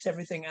wiped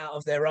everything out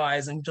of their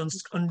eyes and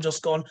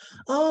just gone,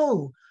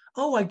 oh,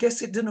 I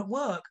guess it didn't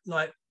work.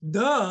 Like,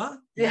 duh.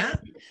 Yeah.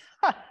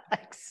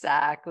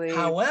 Exactly.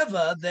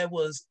 However, there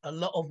was a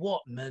lot of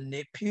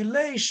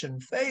manipulation,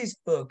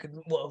 Facebook,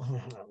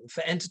 well,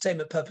 for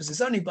entertainment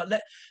purposes only.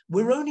 But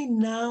we're only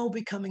now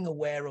becoming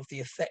aware of the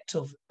effect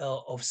of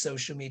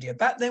social media.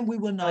 Back then, we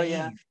were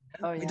naive.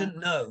 We didn't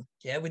know.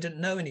 Yeah, we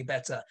didn't know any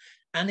better.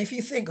 And if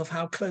you think of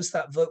how close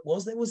that vote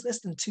was, there was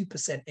less than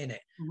 2% in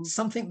it.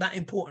 Something that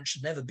important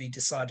should never be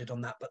decided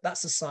on that. But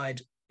that's a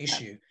side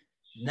issue.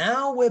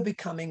 Now we're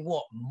becoming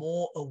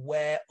more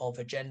aware of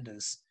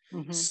agendas.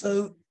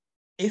 So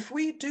if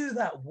we do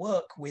that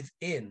work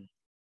within,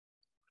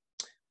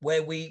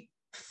 where we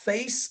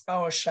face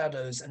our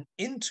shadows and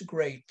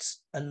integrate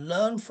and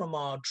learn from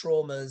our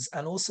traumas,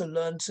 and also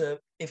learn to,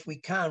 if we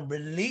can,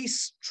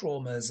 release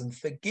traumas and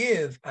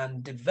forgive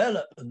and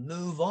develop and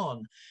move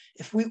on,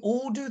 if we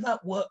all do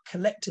that work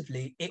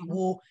collectively, it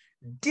will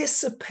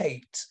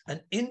dissipate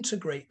and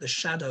integrate the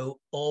shadow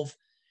of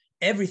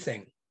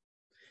everything.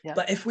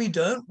 But if we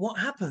don't, what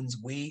happens?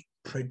 We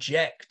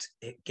project.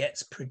 It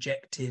gets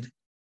projected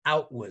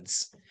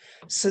outwards.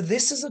 So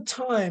this is a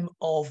time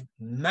of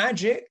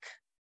magic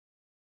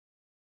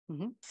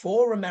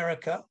for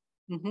America.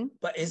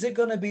 But is it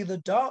going to be the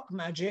dark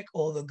magic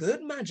or the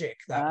good magic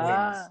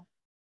that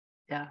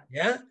wins?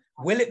 Yeah.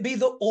 Will it be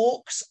the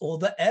orcs or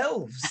the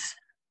elves?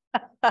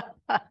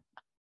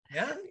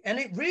 Yeah. And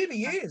it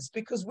really is,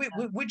 because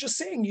we're just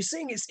seeing, you're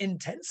seeing it's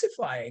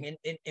intensifying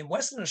in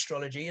Western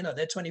astrology. You know,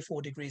 they're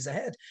 24 degrees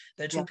ahead.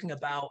 They're talking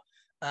about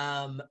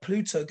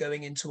Pluto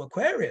going into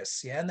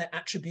Aquarius, and they're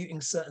attributing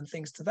certain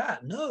things to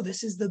that. No,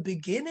 this is the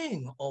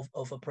beginning of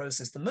a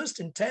process. The most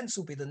intense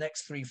will be the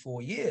next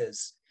 3-4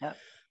 years.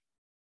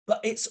 But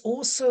it's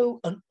also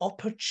an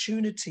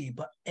opportunity,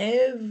 but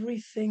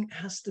everything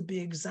has to be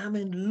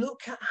examined.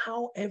 Look at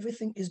how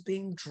everything is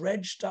being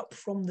dredged up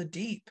from the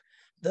deep.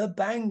 The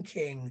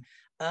banking,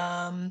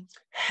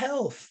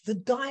 health, the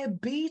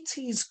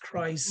diabetes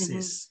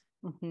crisis.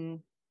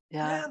 The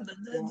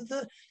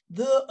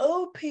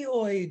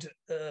opioid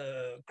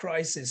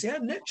crisis.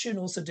 Neptune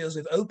also deals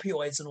with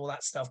opioids and all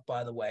that stuff,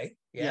 by the way.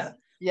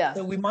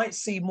 So we might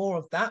see more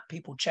of that,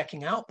 people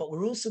checking out, but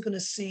we're also going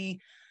to see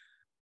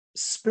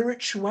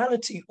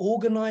spirituality.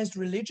 Organized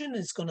religion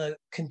is going to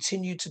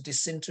continue to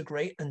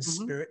disintegrate, and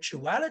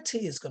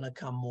spirituality is going to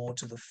come more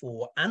to the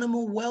fore.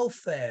 Animal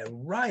welfare,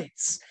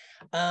 rights,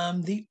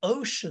 the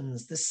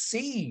oceans, the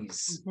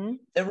seas.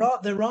 There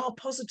are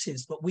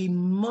positives, but we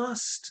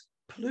must.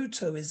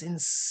 Pluto is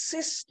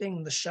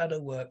insisting the shadow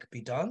work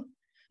be done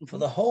for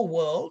the whole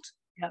world,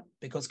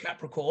 because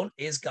Capricorn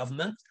is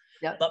government,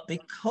 but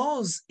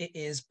because it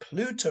is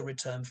Pluto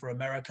return for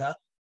America,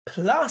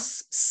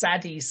 plus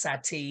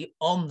Sati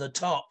on the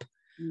top,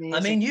 I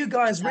mean, you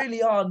guys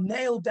really are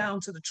nailed down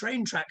to the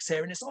train tracks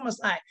here, and it's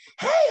almost like,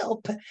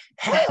 help,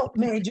 help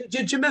me. Do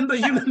you remember?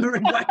 You remember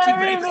in Wacky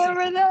I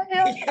remember that.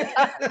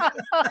 Yeah.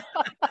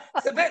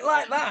 It's a bit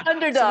like that.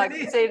 Underdog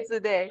saves the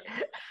day.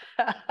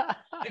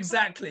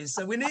 Exactly.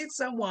 So we need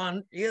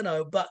someone, you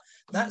know, but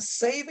that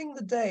saving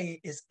the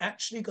day is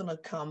actually going to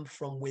come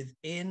from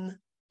within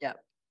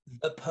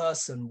the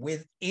person,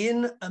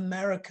 within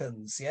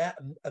Americans. Yeah.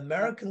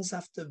 Americans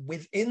have to,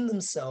 within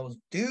themselves,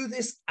 do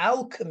this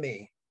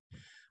alchemy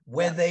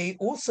where they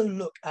also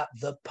look at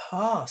the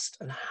past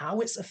and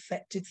how it's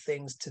affected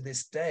things to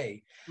this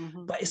day.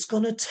 But it's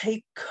going to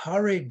take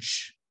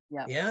courage.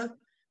 Yeah.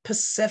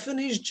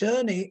 Persephone's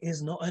journey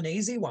is not an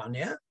easy one.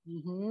 Yeah.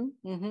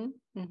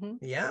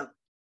 Yeah.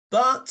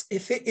 But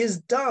if it is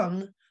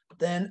done,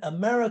 then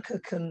America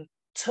can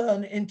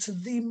turn into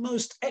the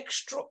most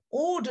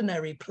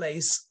extraordinary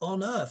place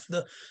on earth.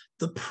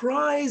 The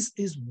prize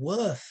is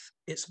worth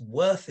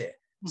it.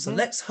 So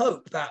let's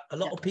hope that a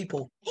lot of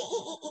people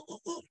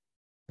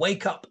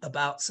wake up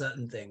about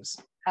certain things.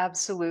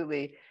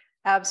 Absolutely.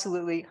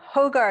 Absolutely.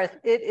 Hogarth,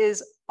 it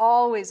is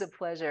always a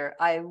pleasure.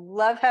 I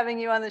love having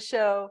you on the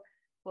show.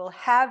 We'll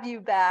have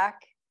you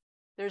back.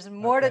 There's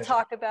more to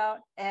talk about,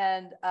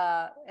 and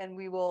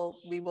we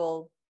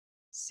will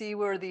see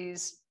where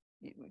these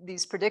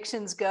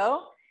predictions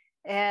go,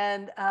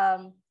 and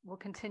we'll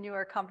continue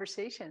our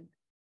conversation.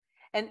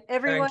 And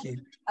everyone,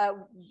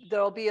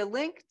 there'll be a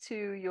link to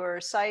your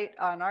site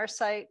on our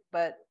site,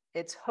 but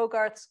it's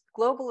Hogarth's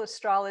Global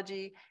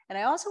Astrology. And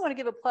I also want to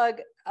give a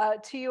plug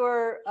to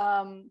your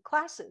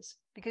classes,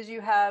 because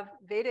you have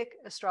Vedic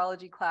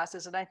astrology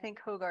classes. And I think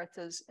Hogarth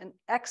does an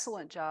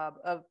excellent job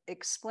of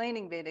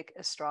explaining Vedic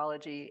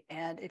astrology.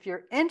 And if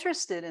you're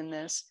interested in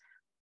this,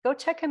 go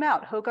check him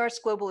out, Hogarth's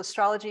Global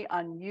Astrology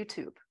on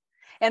YouTube.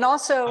 And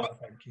also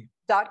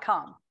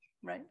 .com,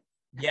 right?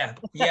 Yeah.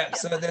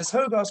 So there's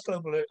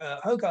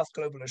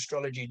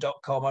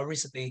hogarthglobalAstrology.com. I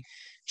recently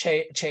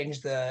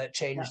changed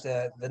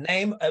the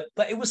name,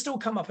 but it will still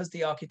come up as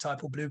the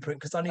archetypal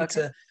blueprint, because I need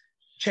to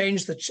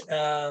change that.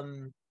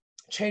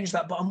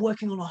 But I'm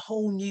working on a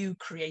whole new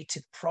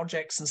creative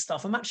projects and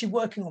stuff. I'm actually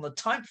working on the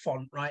type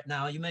font right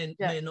now. You may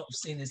not have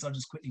seen this. I'll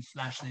just quickly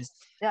flash this.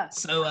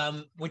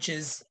 So which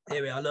is,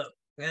 here we are. Look at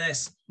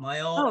this, my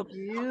old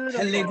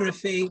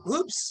calligraphy.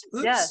 Oops.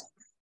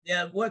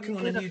 Yeah, working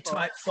on a new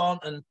type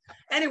font. And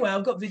anyway,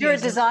 I've got videos. You're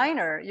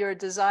a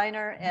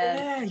designer.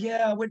 And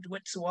I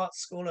went to art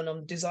school, and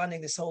I'm designing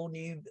this whole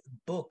new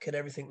book and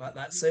everything like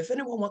that. So if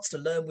anyone wants to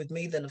learn with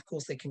me, then of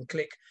course they can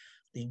click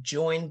the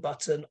join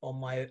button on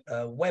my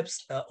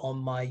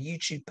on my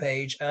YouTube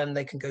page, and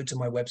they can go to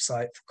my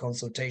website for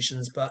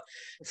consultations. But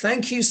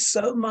thank you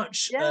so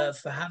much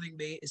for having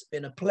me. It's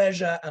been a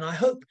pleasure, and I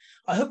hope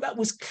that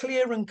was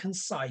clear and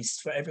concise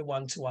for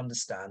everyone to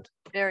understand.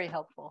 Very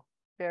helpful.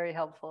 Very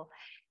helpful.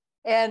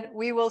 And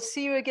we will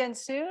see you again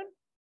soon.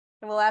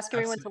 And we'll ask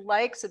everyone to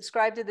like,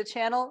 subscribe to the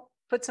channel,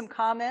 put some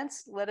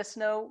comments, let us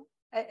know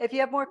if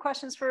you have more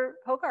questions for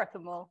Hogarth,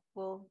 and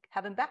we'll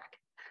have him back.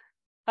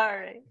 All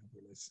right.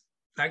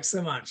 Thanks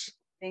so much.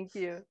 Thank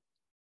you.